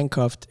being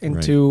handcuffed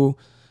into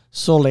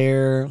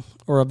Soler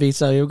or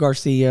Avisail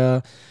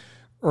Garcia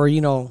or,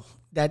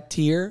 that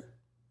tier.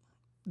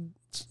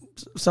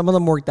 Some of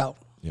them worked out.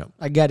 Yeah,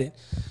 I get it.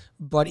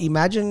 But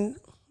imagine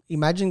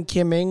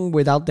Kim Ng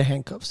without the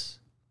handcuffs.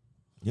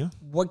 Yeah.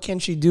 What can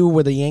she do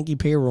with a Yankee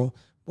payroll?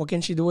 What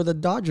can she do with a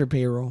Dodger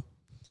payroll?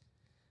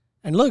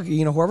 And look,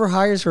 whoever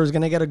hires her is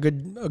going to get a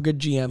good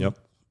GM. Yep.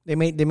 They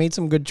made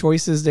some good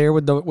choices there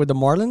with the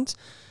Marlins.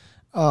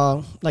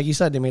 Like you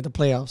said, they made the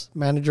playoffs.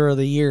 Manager of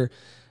the year.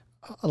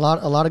 A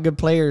lot of good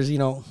players.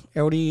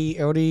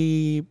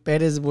 Eury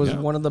Perez was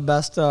one of the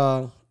best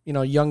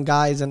young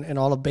guys in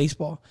all of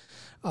baseball.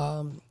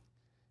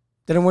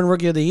 Didn't win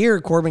Rookie of the Year.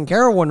 Corbin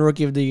Carroll won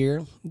Rookie of the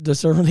Year,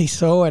 deservedly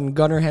so, and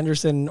Gunnar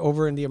Henderson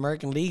over in the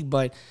American League.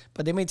 But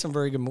they made some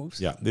very good moves.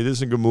 Yeah, they did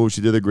some good moves.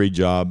 She did a great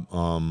job.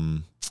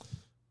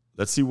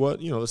 Let's see what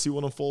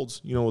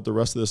unfolds, with the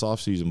rest of this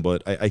offseason.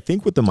 But I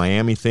think with the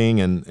Miami thing,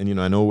 and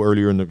I know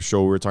earlier in the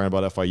show we were talking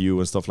about FIU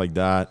and stuff like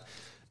that,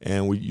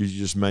 and you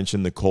just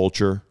mentioned the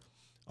culture.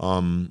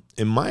 In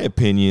my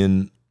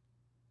opinion,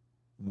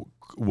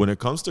 when it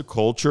comes to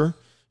culture,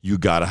 you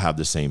got to have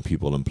the same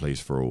people in place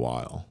for a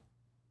while.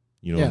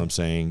 You know what I'm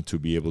saying? To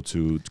be able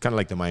to, kind of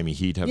like the Miami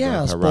Heat have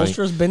done.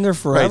 Spoelstra's been there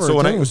forever.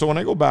 Right. So when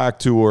I go back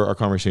to our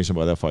conversation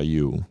about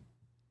FIU,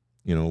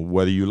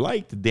 whether you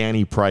liked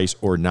Danny Price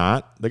or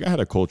not, the guy had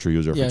a culture. He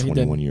was there for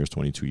 21 years,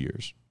 22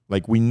 years.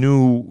 Like we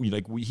knew,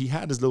 he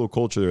had this little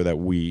culture there that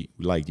we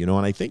liked, And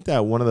I think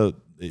that one of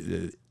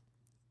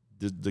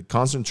the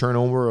constant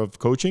turnover of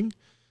coaching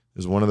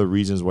is one of the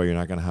reasons why you're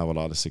not going to have a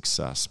lot of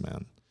success,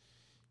 man.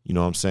 You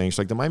know what I'm saying? It's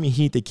like the Miami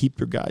Heat, they keep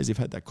their guys. They've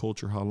had that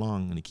culture how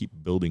long, and they keep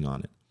building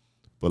on it.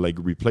 But like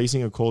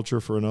replacing a culture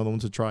for another one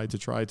to try,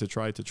 that's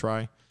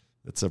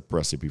a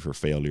recipe for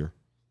failure.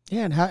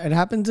 Yeah, it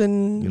happens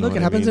in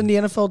it happens in the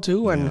NFL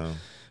too, and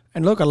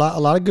look, a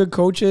lot of good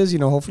coaches.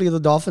 Hopefully the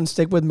Dolphins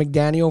stick with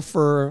McDaniel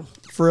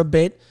for a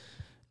bit,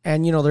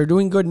 and they're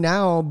doing good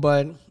now.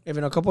 But if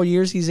in a couple of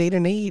years he's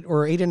 8-8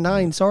 or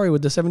 8-9, sorry,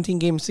 with the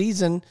 17-game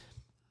season,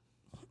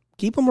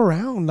 keep him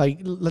around. Like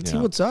let's see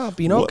what's up.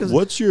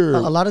 Because a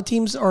lot of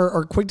teams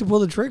are quick to pull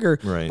the trigger.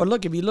 Right. But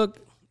look, if you look.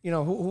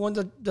 Who won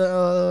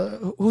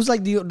who's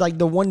like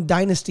the one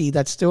dynasty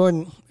that's still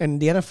in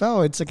the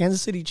NFL? It's the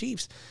Kansas City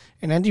Chiefs,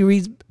 and Andy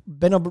Reid's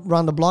been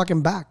around the block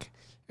and back,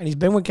 and he's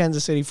been with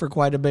Kansas City for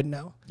quite a bit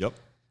now.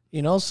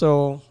 Yep.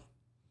 So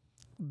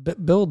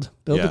build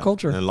the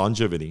culture and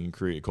longevity and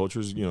create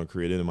cultures.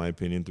 Created in my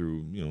opinion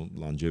through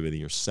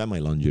longevity or semi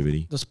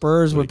longevity. The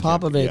Spurs with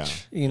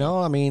Popovich. You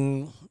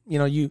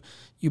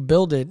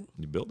build it.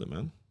 You build it,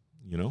 man.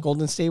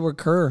 Golden State with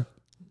Kerr.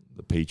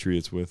 The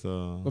Patriots with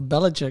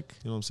Belichick.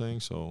 You know what I'm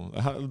saying? So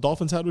the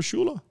Dolphins had with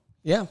Shula.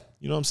 Yeah.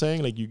 You know what I'm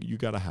saying? Like you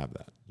got to have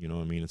that. You know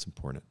what I mean? It's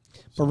important.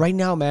 So. But right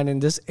now, man, in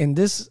this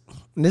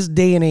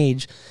day and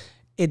age,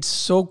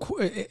 it's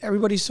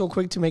everybody's so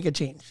quick to make a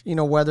change.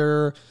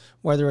 Whether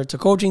it's a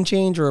coaching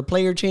change or a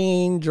player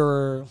change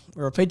or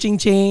a pitching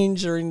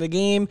change during the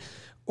game,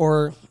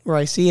 or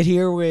I see it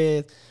here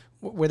with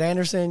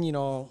Anderson.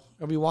 I'll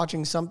be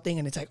watching something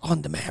and it's like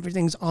on demand.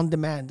 Everything's on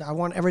demand. I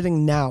want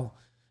everything now.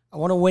 I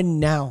want to win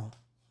now.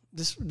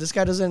 This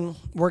guy doesn't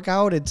work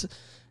out. It's,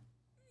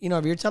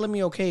 if you're telling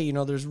me, okay,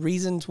 there's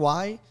reasons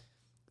why.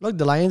 Look,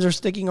 the Lions are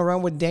sticking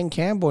around with Dan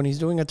Campbell, and he's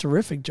doing a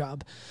terrific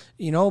job.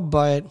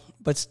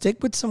 But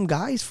stick with some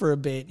guys for a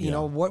bit.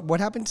 What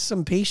happened to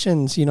some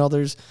patience?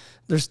 There's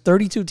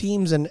 32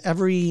 teams in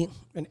every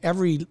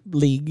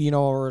league.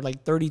 Or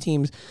like 30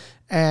 teams,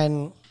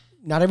 and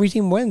not every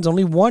team wins.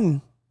 Only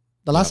one.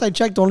 The last I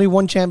checked, only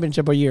one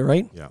championship a year,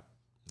 right? Yeah,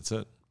 that's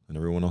it. And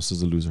everyone else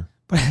is a loser.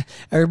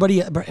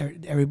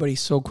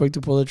 Everybody's so quick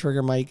to pull the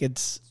trigger, Mike.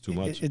 It's too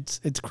much.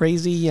 It's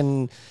crazy,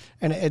 and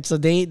it's the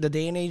day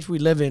and age we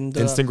live in.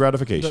 Instant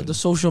gratification. The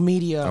social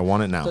media. I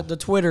want it now. The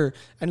Twitter.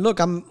 And look,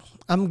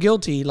 I'm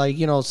guilty. Like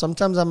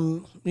sometimes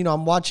I'm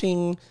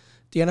watching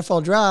the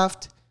NFL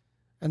draft,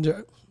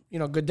 and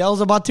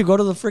Goodell's about to go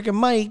to the freaking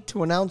mic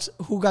to announce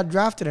who got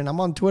drafted, and I'm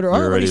on Twitter.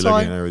 I already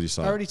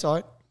saw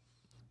it.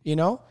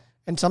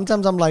 And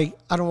sometimes I'm like,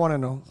 I don't want to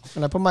know,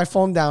 and I put my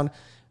phone down.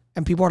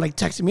 And people are like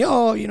texting me,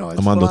 it's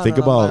Armando, think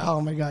about, like, oh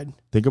my God.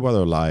 Think about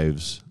our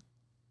lives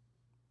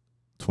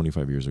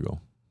 25 years ago.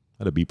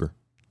 I had a beeper,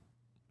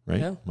 right?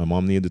 Yeah. My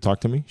mom needed to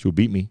talk to me. She would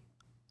beat me.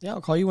 Yeah,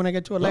 I'll call you when I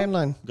get to a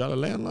landline. Got a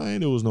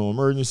landline. There was no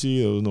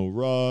emergency. There was no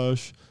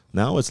rush.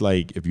 Now it's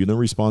like, if you don't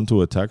respond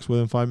to a text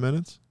within 5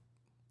 minutes,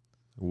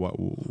 why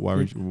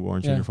aren't you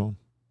on your phone?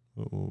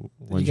 Why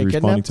aren't you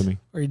responding to me?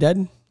 Are you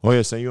dead? Oh,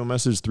 yeah, sent you a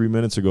message 3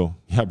 minutes ago.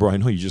 Yeah, bro, I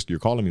know you're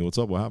calling me. What's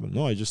up? What happened?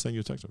 No, I just sent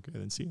you a text. Okay, I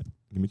didn't see it.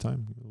 Give me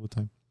time. What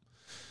time?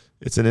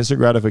 It's an instant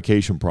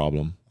gratification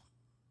problem.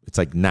 It's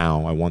like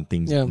now. I want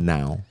things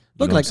now.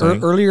 Look, like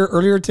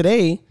earlier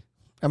today,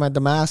 I'm at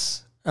the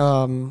Mass.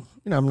 I'm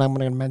not going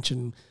to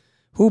mention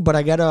who, but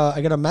I got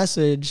a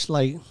message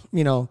like,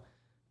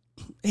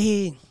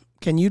 hey,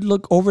 can you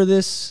look over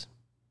this?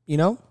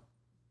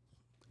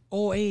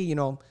 Oh, hey,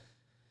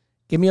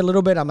 give me a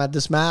little bit. I'm at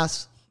this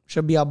Mass.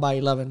 Should be out by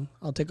 11.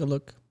 I'll take a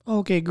look.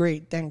 Okay,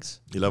 great.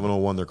 Thanks.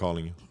 11:01, they're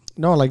calling you.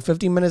 No, like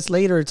 15 minutes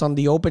later, it's on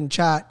the open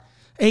chat.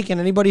 Hey, can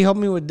anybody help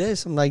me with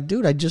this? I'm like,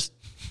 dude, I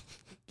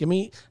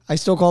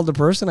still called the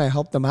person. I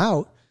helped them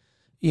out,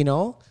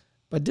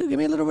 But dude, give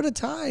me a little bit of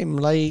time.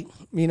 Like,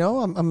 you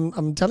know,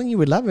 I'm telling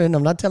you 11.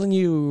 I'm not telling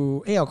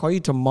you, hey, I'll call you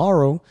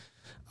tomorrow.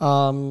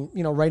 You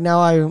know, right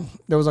now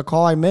there was a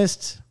call I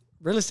missed,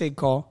 real estate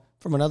call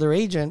from another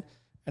agent,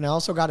 and I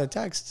also got a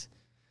text.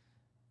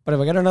 But if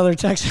I get another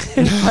text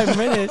in 5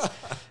 minutes,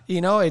 you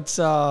know, it's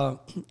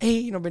hey,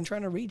 you know, been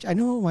trying to reach. I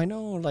know,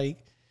 like.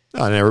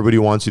 And everybody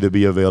wants you to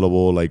be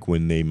available, like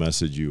when they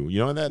message you. You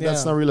know, and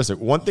that's not realistic.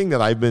 One thing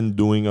that I've been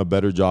doing a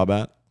better job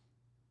at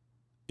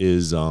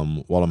is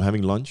while I'm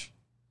having lunch,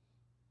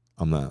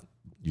 I'm not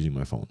using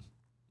my phone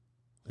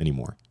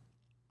anymore.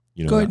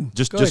 You know, good.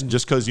 Just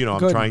because, you know,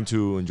 I'm trying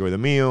to enjoy the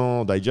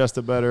meal, digest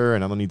it better,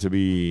 and I don't need to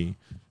be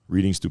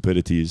reading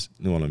stupidities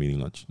while I'm eating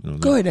lunch. You know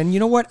what good. And you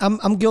know what?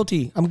 I'm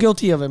guilty. I'm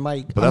guilty of it,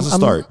 Mike. But that's a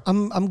start.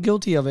 I'm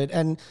guilty of it.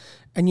 And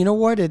you know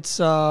what? It's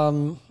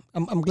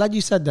I'm glad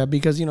you said that,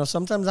 because, you know,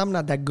 sometimes I'm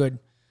not that good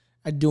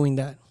at doing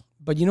that.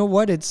 But you know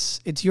what?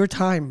 It's your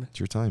time. It's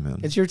your time, man.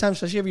 It's your time,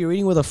 especially if you're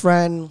eating with a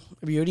friend,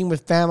 if you're eating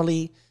with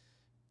family.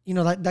 You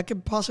know, that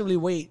could possibly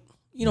wait.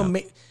 You know,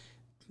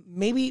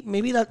 maybe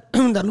that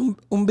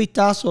un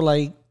vistazo,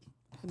 like,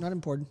 not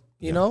important,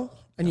 you know?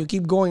 And you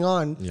keep going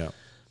on. Yeah.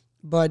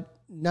 But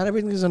not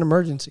everything is an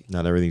emergency.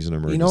 Not everything's an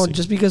emergency. You know,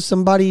 just because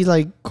somebody's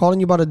like calling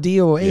you about a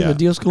deal, hey, the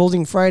deal's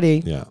closing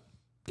Friday. Yeah.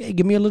 Hey,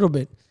 give me a little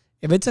bit.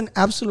 If it's an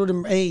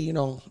absolute, hey, you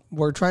know,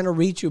 we're trying to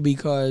reach you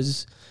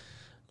because,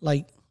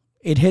 like,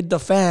 it hit the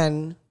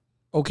fan.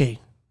 Okay.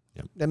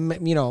 Yep.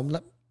 Then, you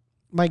know,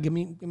 Mike, give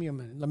me a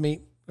minute. Let me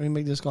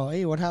make this call.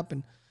 Hey, what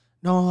happened?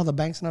 No, the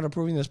bank's not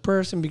approving this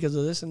person because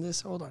of this and this.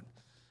 Hold on.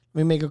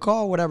 Let me make a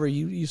call. Whatever.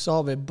 You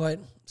solve it. But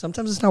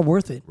sometimes it's not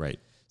worth it. Right.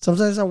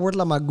 Sometimes it's not worth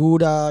la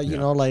magura. You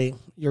know, like,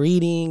 you're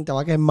eating, te va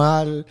a caer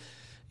mal.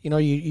 You know,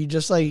 you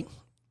just, like,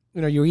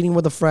 you know, you're eating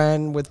with a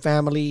friend, with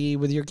family,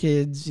 with your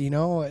kids, you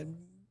know.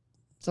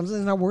 Sometimes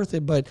it's not worth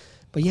it. But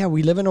yeah,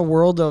 we live in a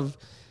world of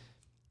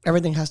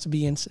everything has to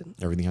be instant.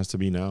 Everything has to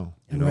be now.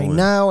 And right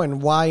now,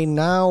 and why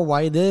now?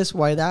 Why this?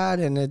 Why that?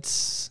 And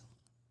it's...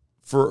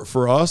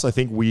 For us, I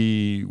think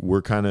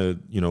we're kind of,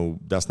 you know,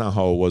 that's not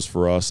how it was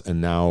for us.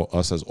 And now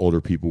us as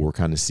older people, we're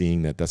kind of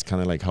seeing that's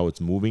kind of like how it's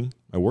moving.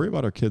 I worry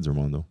about our kids,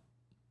 Armando.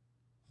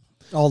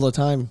 All the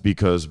time.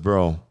 Because,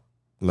 bro,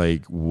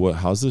 like,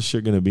 how's this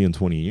shit going to be in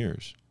 20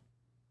 years?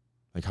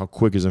 Like, how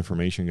quick is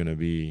information going to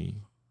be?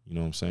 You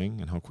know what I'm saying?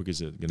 And how quick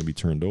is it going to be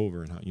turned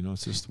over? And how, you know,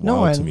 it's just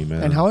wild to me,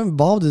 man. And how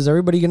involved is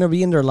everybody going to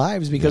be in their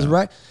lives? Because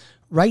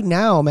right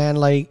now, man,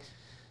 like,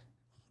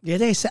 the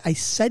other day I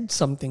said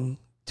something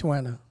to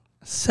Anna.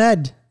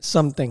 Said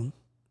something.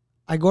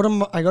 I go to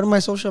my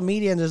social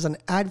media and there's an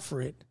ad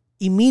for it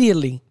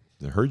immediately.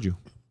 I heard you.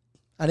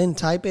 I didn't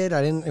type it.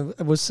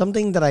 It was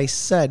something that I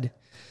said.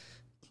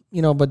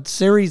 You know, but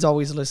Siri's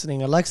always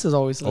listening. Alexa's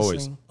always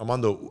listening.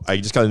 Armando, I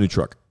just got a new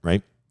truck,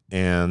 right?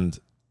 And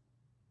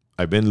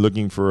I've been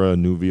looking for a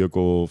new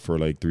vehicle for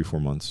like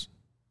 3-4 months.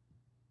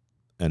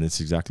 And it's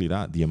exactly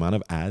that. The amount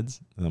of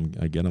ads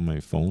I get on my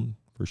phone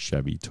for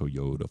Chevy,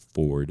 Toyota,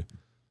 Ford.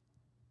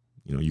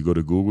 You know, you go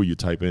to Google, you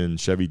type in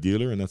Chevy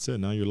dealer, and that's it.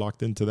 Now you're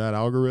locked into that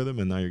algorithm,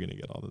 and now you're going to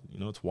get all the, you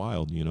know, it's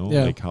wild, you know?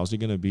 Yeah. Like, how's it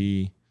going to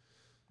be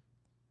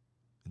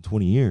in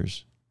 20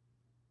 years?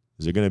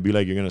 Is it going to be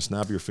like you're going to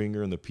snap your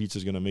finger and the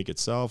pizza's going to make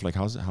itself? Like,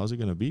 how's it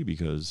going to be?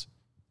 Because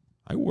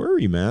I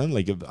worry, man.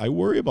 Like, I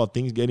worry about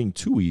things getting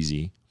too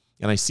easy.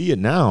 And I see it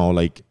now.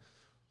 Like,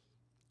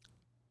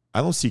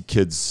 I don't see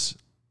kids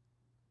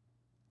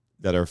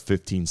that are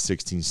 15,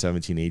 16,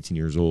 17, 18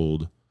 years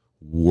old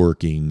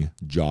working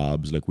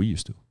jobs like we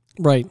used to.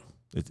 Right.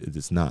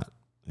 It's not.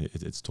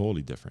 It's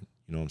totally different.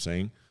 You know what I'm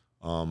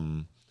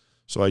saying?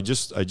 So I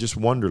just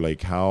wonder,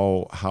 like,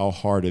 how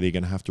hard are they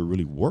going to have to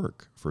really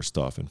work for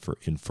stuff and for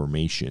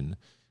information?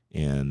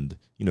 And,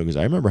 you know, because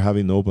I remember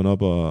having to open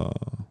up a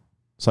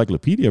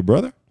encyclopedia,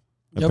 brother.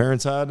 My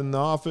parents had in the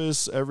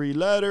office every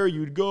letter.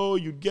 You'd go,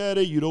 you'd get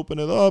it, you'd open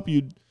it up,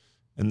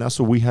 and that's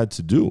what we had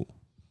to do.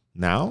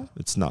 Now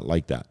it's not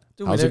like that.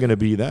 Dude, how's it going to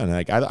be then?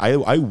 Like, I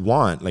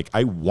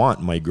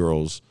want my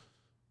girls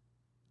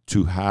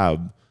to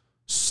have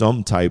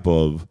some type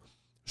of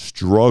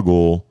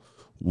struggle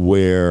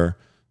where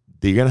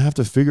they're going to have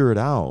to figure it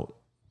out.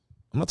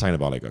 I'm not talking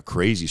about like a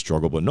crazy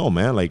struggle, but no,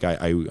 man, like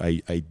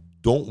I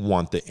don't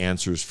want the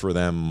answers for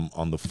them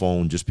on the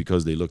phone just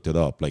because they looked it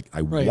up. Like,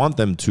 I want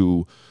them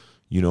to,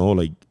 you know,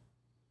 like,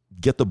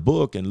 get the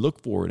book and look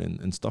for it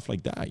and stuff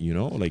like that, you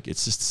know? Like,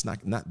 it's just, it's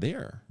not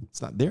there.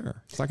 It's not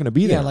there. It's not going to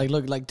be there. Yeah, like,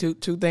 look, like two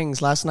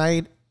things. Last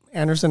night,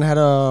 Anderson had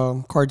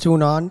a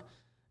cartoon on,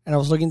 and I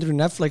was looking through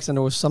Netflix, and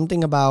there was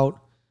something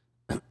about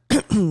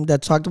that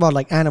talked about,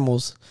 like,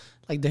 animals,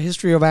 like the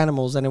history of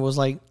animals, and it was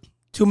like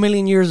 2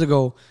 million years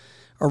ago,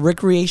 a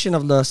recreation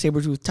of the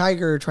saber-toothed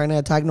tiger trying to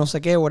attack no sé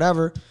qué,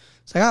 whatever.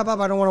 It's like,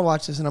 Bob, I don't want to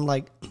watch this. And I'm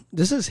like,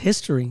 this is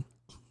history.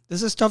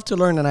 This is stuff to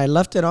learn. And I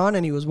left it on,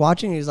 and he was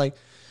watching, and he's like,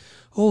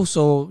 oh,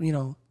 so, you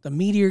know, the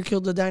meteor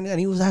killed the dinosaur. And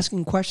he was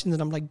asking questions,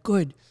 and I'm like,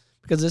 good.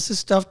 Because this is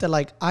stuff that,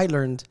 like, I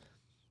learned.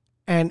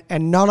 And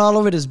not all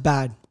of it is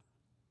bad.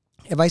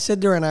 If I sit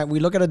there and we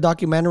look at a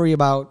documentary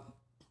about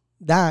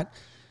that,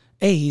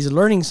 hey, he's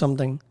learning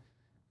something.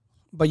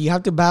 But you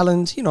have to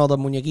balance, the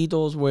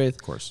muñequitos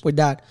with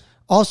that.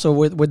 Also,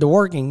 with the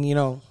working,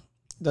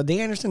 the day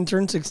Anderson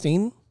turned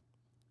 16,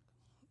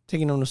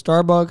 taking him to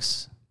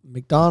Starbucks,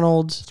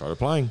 McDonald's. Start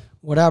applying.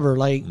 Whatever.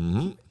 Like,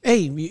 hey,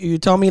 you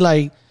tell me,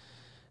 like,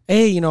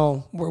 hey,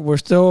 we're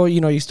still,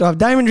 you still have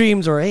diamond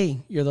dreams, or,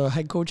 hey, you're the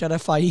head coach at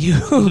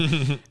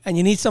FIU and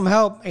you need some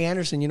help. Hey,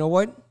 Anderson, you know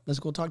what? Let's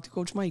go talk to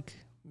Coach Mike.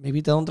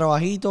 Maybe te da un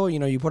trabajito,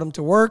 you put them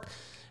to work.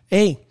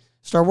 Hey,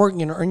 start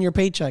working and earn your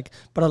paycheck.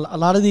 But a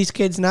lot of these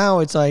kids now,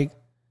 it's like,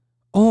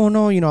 oh,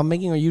 no, I'm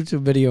making a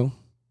YouTube video.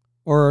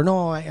 Or,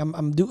 no, I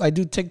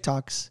do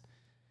TikToks.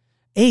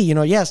 Hey,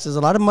 yes, there's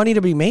a lot of money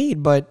to be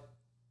made, but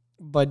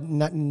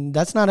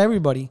that's not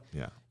everybody.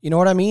 Yeah. You know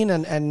what I mean?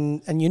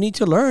 And you need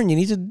to learn. You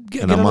need to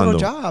get a little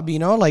job,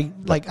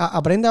 like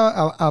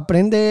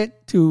aprende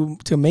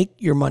to make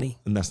your money.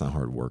 And that's not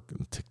hard work.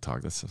 And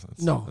TikTok, that's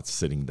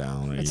sitting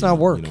down. It's not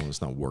work.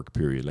 It's not work,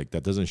 period. Like,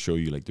 that doesn't show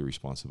you, like, the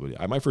responsibility.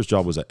 My first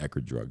job was at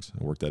Eckerd Drugs.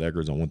 I worked at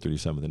Eckerd's on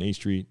 137th and 8th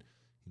Street.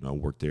 I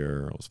worked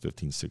there. I was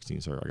 15, 16.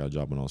 Sorry, I got a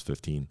job when I was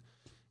 15.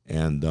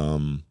 And,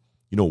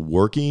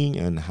 working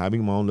and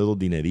having my own little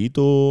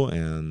dinerito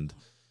and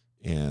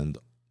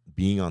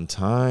being on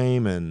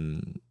time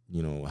and,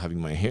 having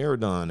my hair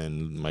done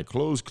and my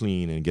clothes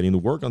clean and getting to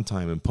work on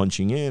time and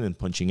punching in and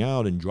punching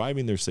out and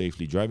driving there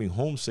safely, driving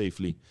home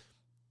safely.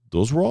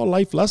 Those were all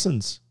life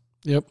lessons.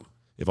 Yep.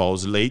 If I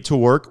was late to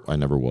work, I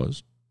never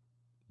was.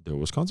 There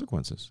was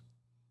consequences.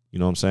 You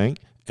know what I'm saying?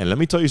 And let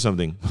me tell you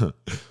something.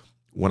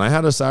 When I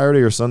had a Saturday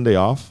or Sunday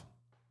off,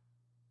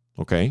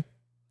 okay,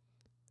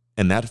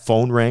 and that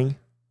phone rang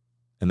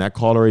and that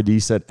caller ID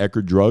said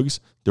Eckerd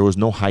Drugs, there was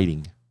no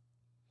hiding.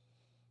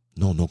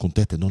 No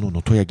conteste. No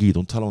estoy aquí.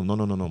 Don't tell him. No.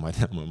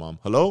 My mom.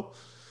 Hello?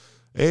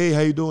 Hey,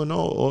 how you doing?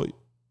 No.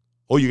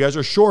 Oh, you guys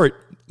are short.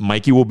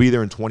 Mikey will be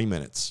there in 20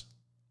 minutes.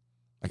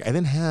 Like, I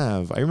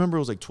remember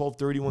it was like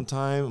 12:30 one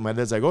time. My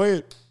dad's like,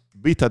 oye,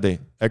 vítate.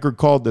 Eckerd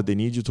called that they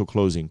need you till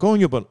closing.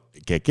 Coño, but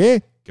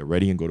 ¿qué? Get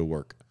ready and go to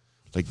work.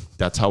 Like,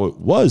 that's how it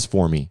was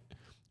for me.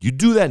 You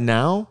do that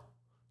now,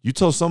 you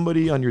tell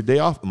somebody on your day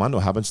off, Mando,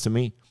 happens to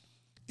me.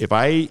 If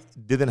I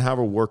didn't have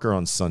a worker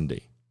on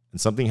Sunday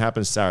and something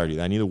happens Saturday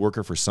that I need a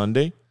worker for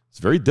Sunday, it's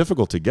very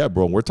difficult to get,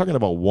 bro. We're talking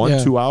about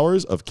 2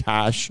 hours of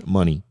cash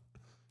money.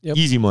 Yep.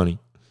 Easy money.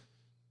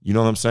 You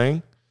know what I'm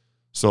saying?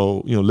 So,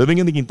 living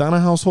in the Quintana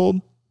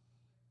household,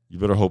 you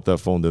better hope that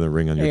phone didn't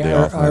ring on your day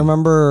off. I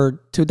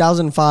remember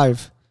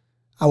 2005.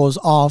 I was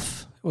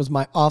off. It was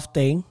my off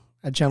day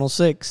at Channel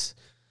 6.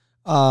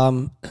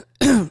 And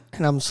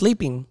I'm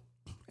sleeping.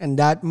 And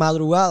that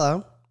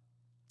madrugada,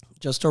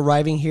 just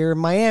arriving here in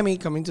Miami,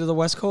 coming to the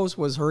West Coast,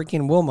 was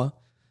Hurricane Wilma.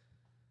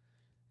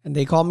 And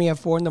they called me at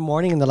 4 a.m.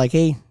 and they're like,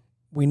 hey,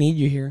 we need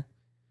you here.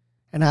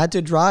 And I had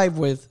to drive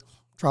with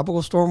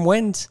tropical storm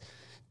winds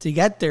to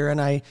get there.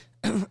 And I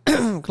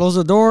closed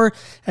the door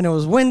and it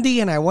was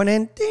windy and I went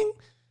in, ding,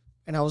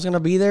 and I was going to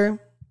be there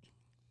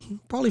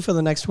probably for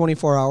the next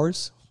 24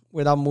 hours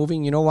without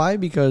moving. You know why?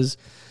 Because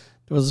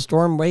there was a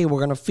storm. Hey, we're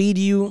going to feed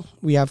you.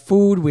 We have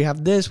food. We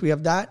have this. We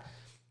have that.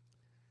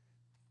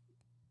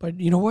 But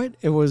you know what?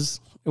 It was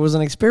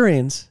an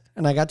experience.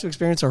 And I got to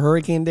experience a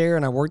hurricane there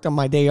and I worked on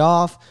my day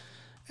off.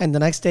 And the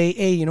next day,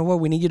 hey, you know what?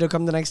 We need you to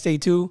come the next day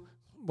too.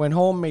 Went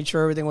home, made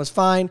sure everything was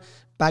fine.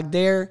 Back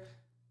there.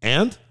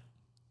 And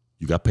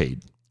you got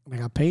paid. I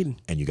got paid.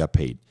 And you got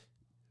paid.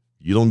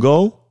 You don't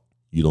go,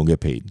 you don't get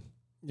paid.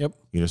 Yep.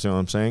 You understand what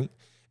I'm saying?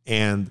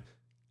 And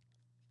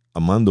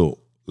Armando,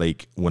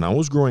 like when I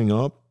was growing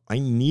up, I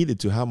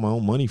needed to have my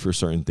own money for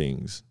certain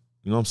things.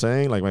 You know what I'm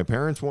saying? Like my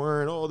parents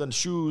weren't, then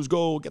shoes,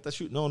 go get that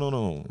shoe. No.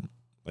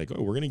 Like, we're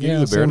going to give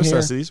you the bare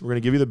necessities. Here. We're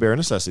going to give you the bare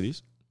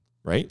necessities,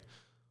 right?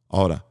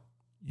 Ahora,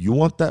 you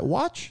want that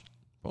watch?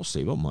 I'll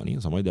save up money.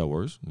 That's how my dad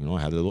works.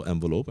 I had a little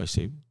envelope. I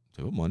save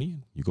up money.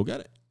 You go get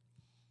it.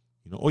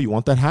 You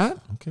want that hat?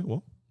 Okay,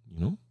 well,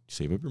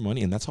 save up your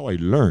money. And that's how I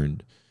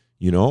learned,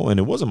 and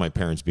it wasn't my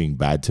parents being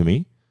bad to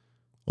me.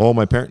 Oh,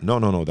 my parents. No.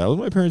 That was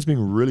my parents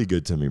being really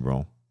good to me,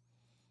 bro.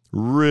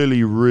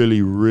 Really,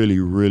 really, really,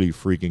 really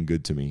freaking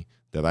good to me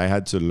that I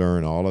had to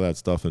learn all of that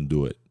stuff and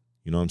do it.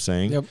 You know what I'm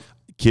saying? Yep.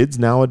 Kids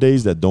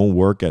nowadays that don't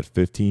work at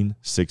 15,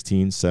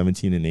 16,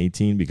 17, and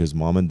 18 because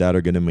mom and dad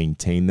are going to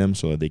maintain them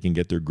so that they can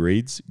get their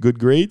grades, good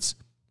grades.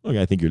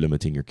 Okay, I think you're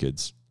limiting your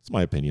kids. It's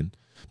my opinion.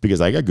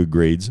 Because I got good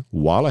grades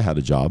while I had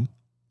a job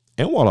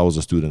and while I was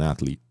a student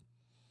athlete.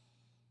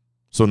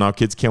 So now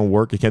kids can't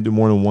work. They can't do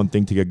more than one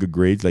thing to get good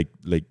grades. Like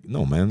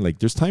no, man. Like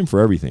there's time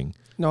for everything.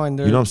 No, and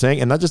you know what I'm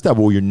saying? And not just that,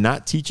 but what you're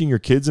not teaching your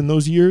kids in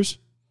those years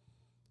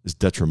is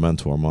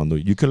detrimental, Armando.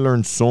 You can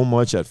learn so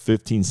much at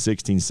 15,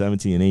 16,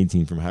 17, and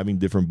 18 from having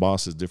different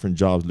bosses, different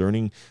jobs,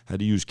 learning how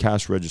to use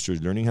cash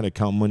registers, learning how to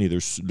count money.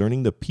 There's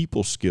learning the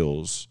people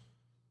skills,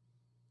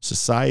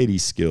 society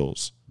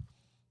skills.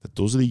 That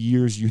those are the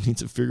years you need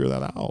to figure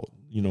that out.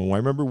 I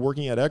remember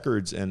working at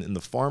Eckerd's and in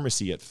the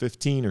pharmacy at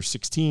 15 or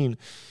 16,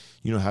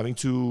 having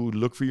to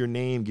look for your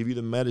name, give you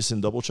the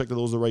medicine, double check that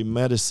those are the right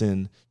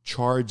medicine,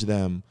 charge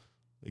them.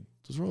 Like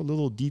those are all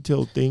little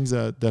detailed things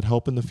that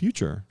help in the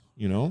future,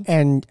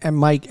 And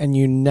Mike, and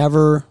you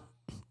never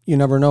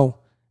know.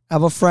 I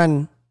have a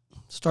friend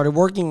started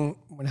working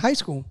in high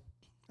school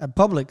at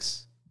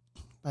Publix,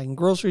 like in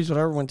groceries,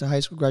 whatever. Went to high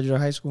school, graduated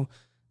high school,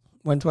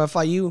 went to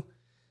FIU,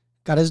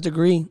 got his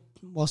degree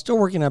while still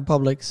working at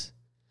Publix.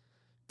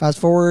 Fast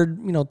forward,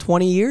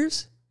 20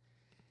 years.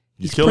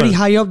 He's pretty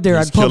high up there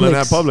at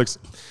Publix.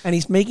 And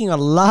he's making a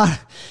lot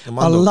of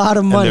money.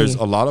 And there's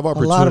a lot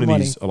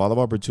of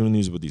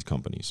opportunities with these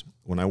companies.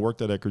 When I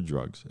worked at Eckerd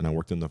Drugs and I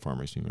worked in the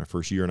pharmacy, my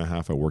first year and a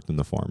half, I worked in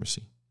the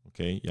pharmacy.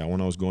 Okay. Yeah. When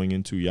I was going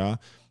into,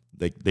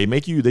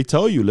 they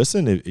tell you,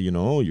 listen, if,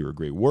 you're a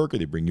great worker.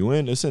 They bring you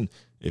in. Listen,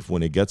 if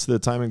when it gets to the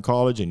time in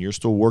college and you're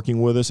still working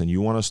with us and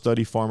you want to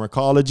study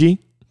pharmacology,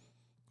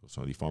 go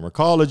study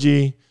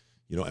pharmacology,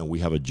 and we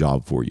have a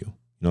job for you.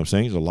 You know what I'm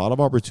saying? There's a lot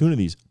of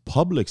opportunities.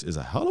 Publix is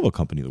a hell of a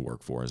company to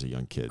work for as a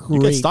young kid. Great.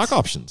 You get stock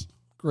options.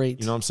 Great.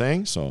 You know what I'm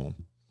saying? So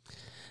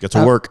get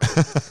to work.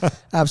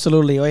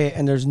 Absolutely.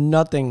 And there's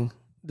nothing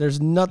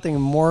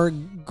more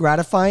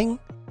gratifying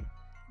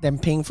than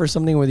paying for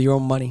something with your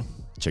own money.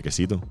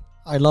 Chequecito.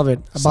 I love it.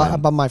 I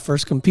bought my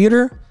first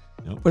computer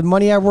with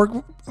money I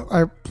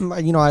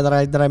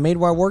made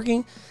while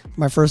working.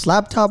 My first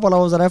laptop while I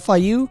was at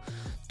FIU.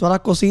 Toda la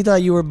cosita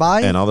that you were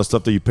buying. And all the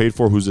stuff that you paid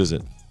for, whose is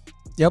it?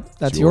 Yep,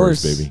 that's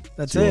yours, baby.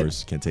 That's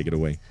yours. Can't take it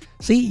away.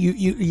 See,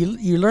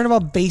 you learn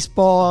about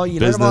baseball, you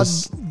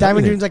business, learn about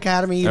Diamond Dreams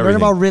Academy, you learn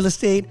about real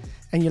estate,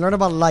 and you learn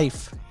about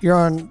life. You're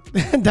on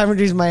Diamond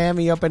Dreams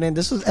Miami up and in.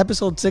 This was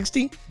episode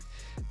 60.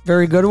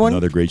 Very good one.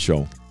 Another great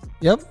show.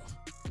 Yep.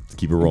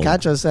 Keep it rolling.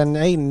 Catch us. And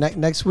hey,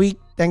 next week,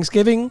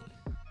 Thanksgiving.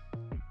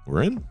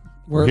 We're in.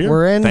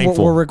 We're in.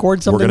 We'll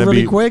record something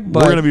really quick.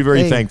 But we're going to be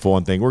very thankful.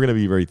 We're going to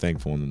be very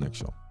thankful in the next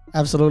show.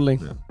 Absolutely.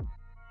 Yeah.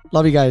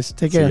 Love you guys.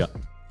 Take care. See ya.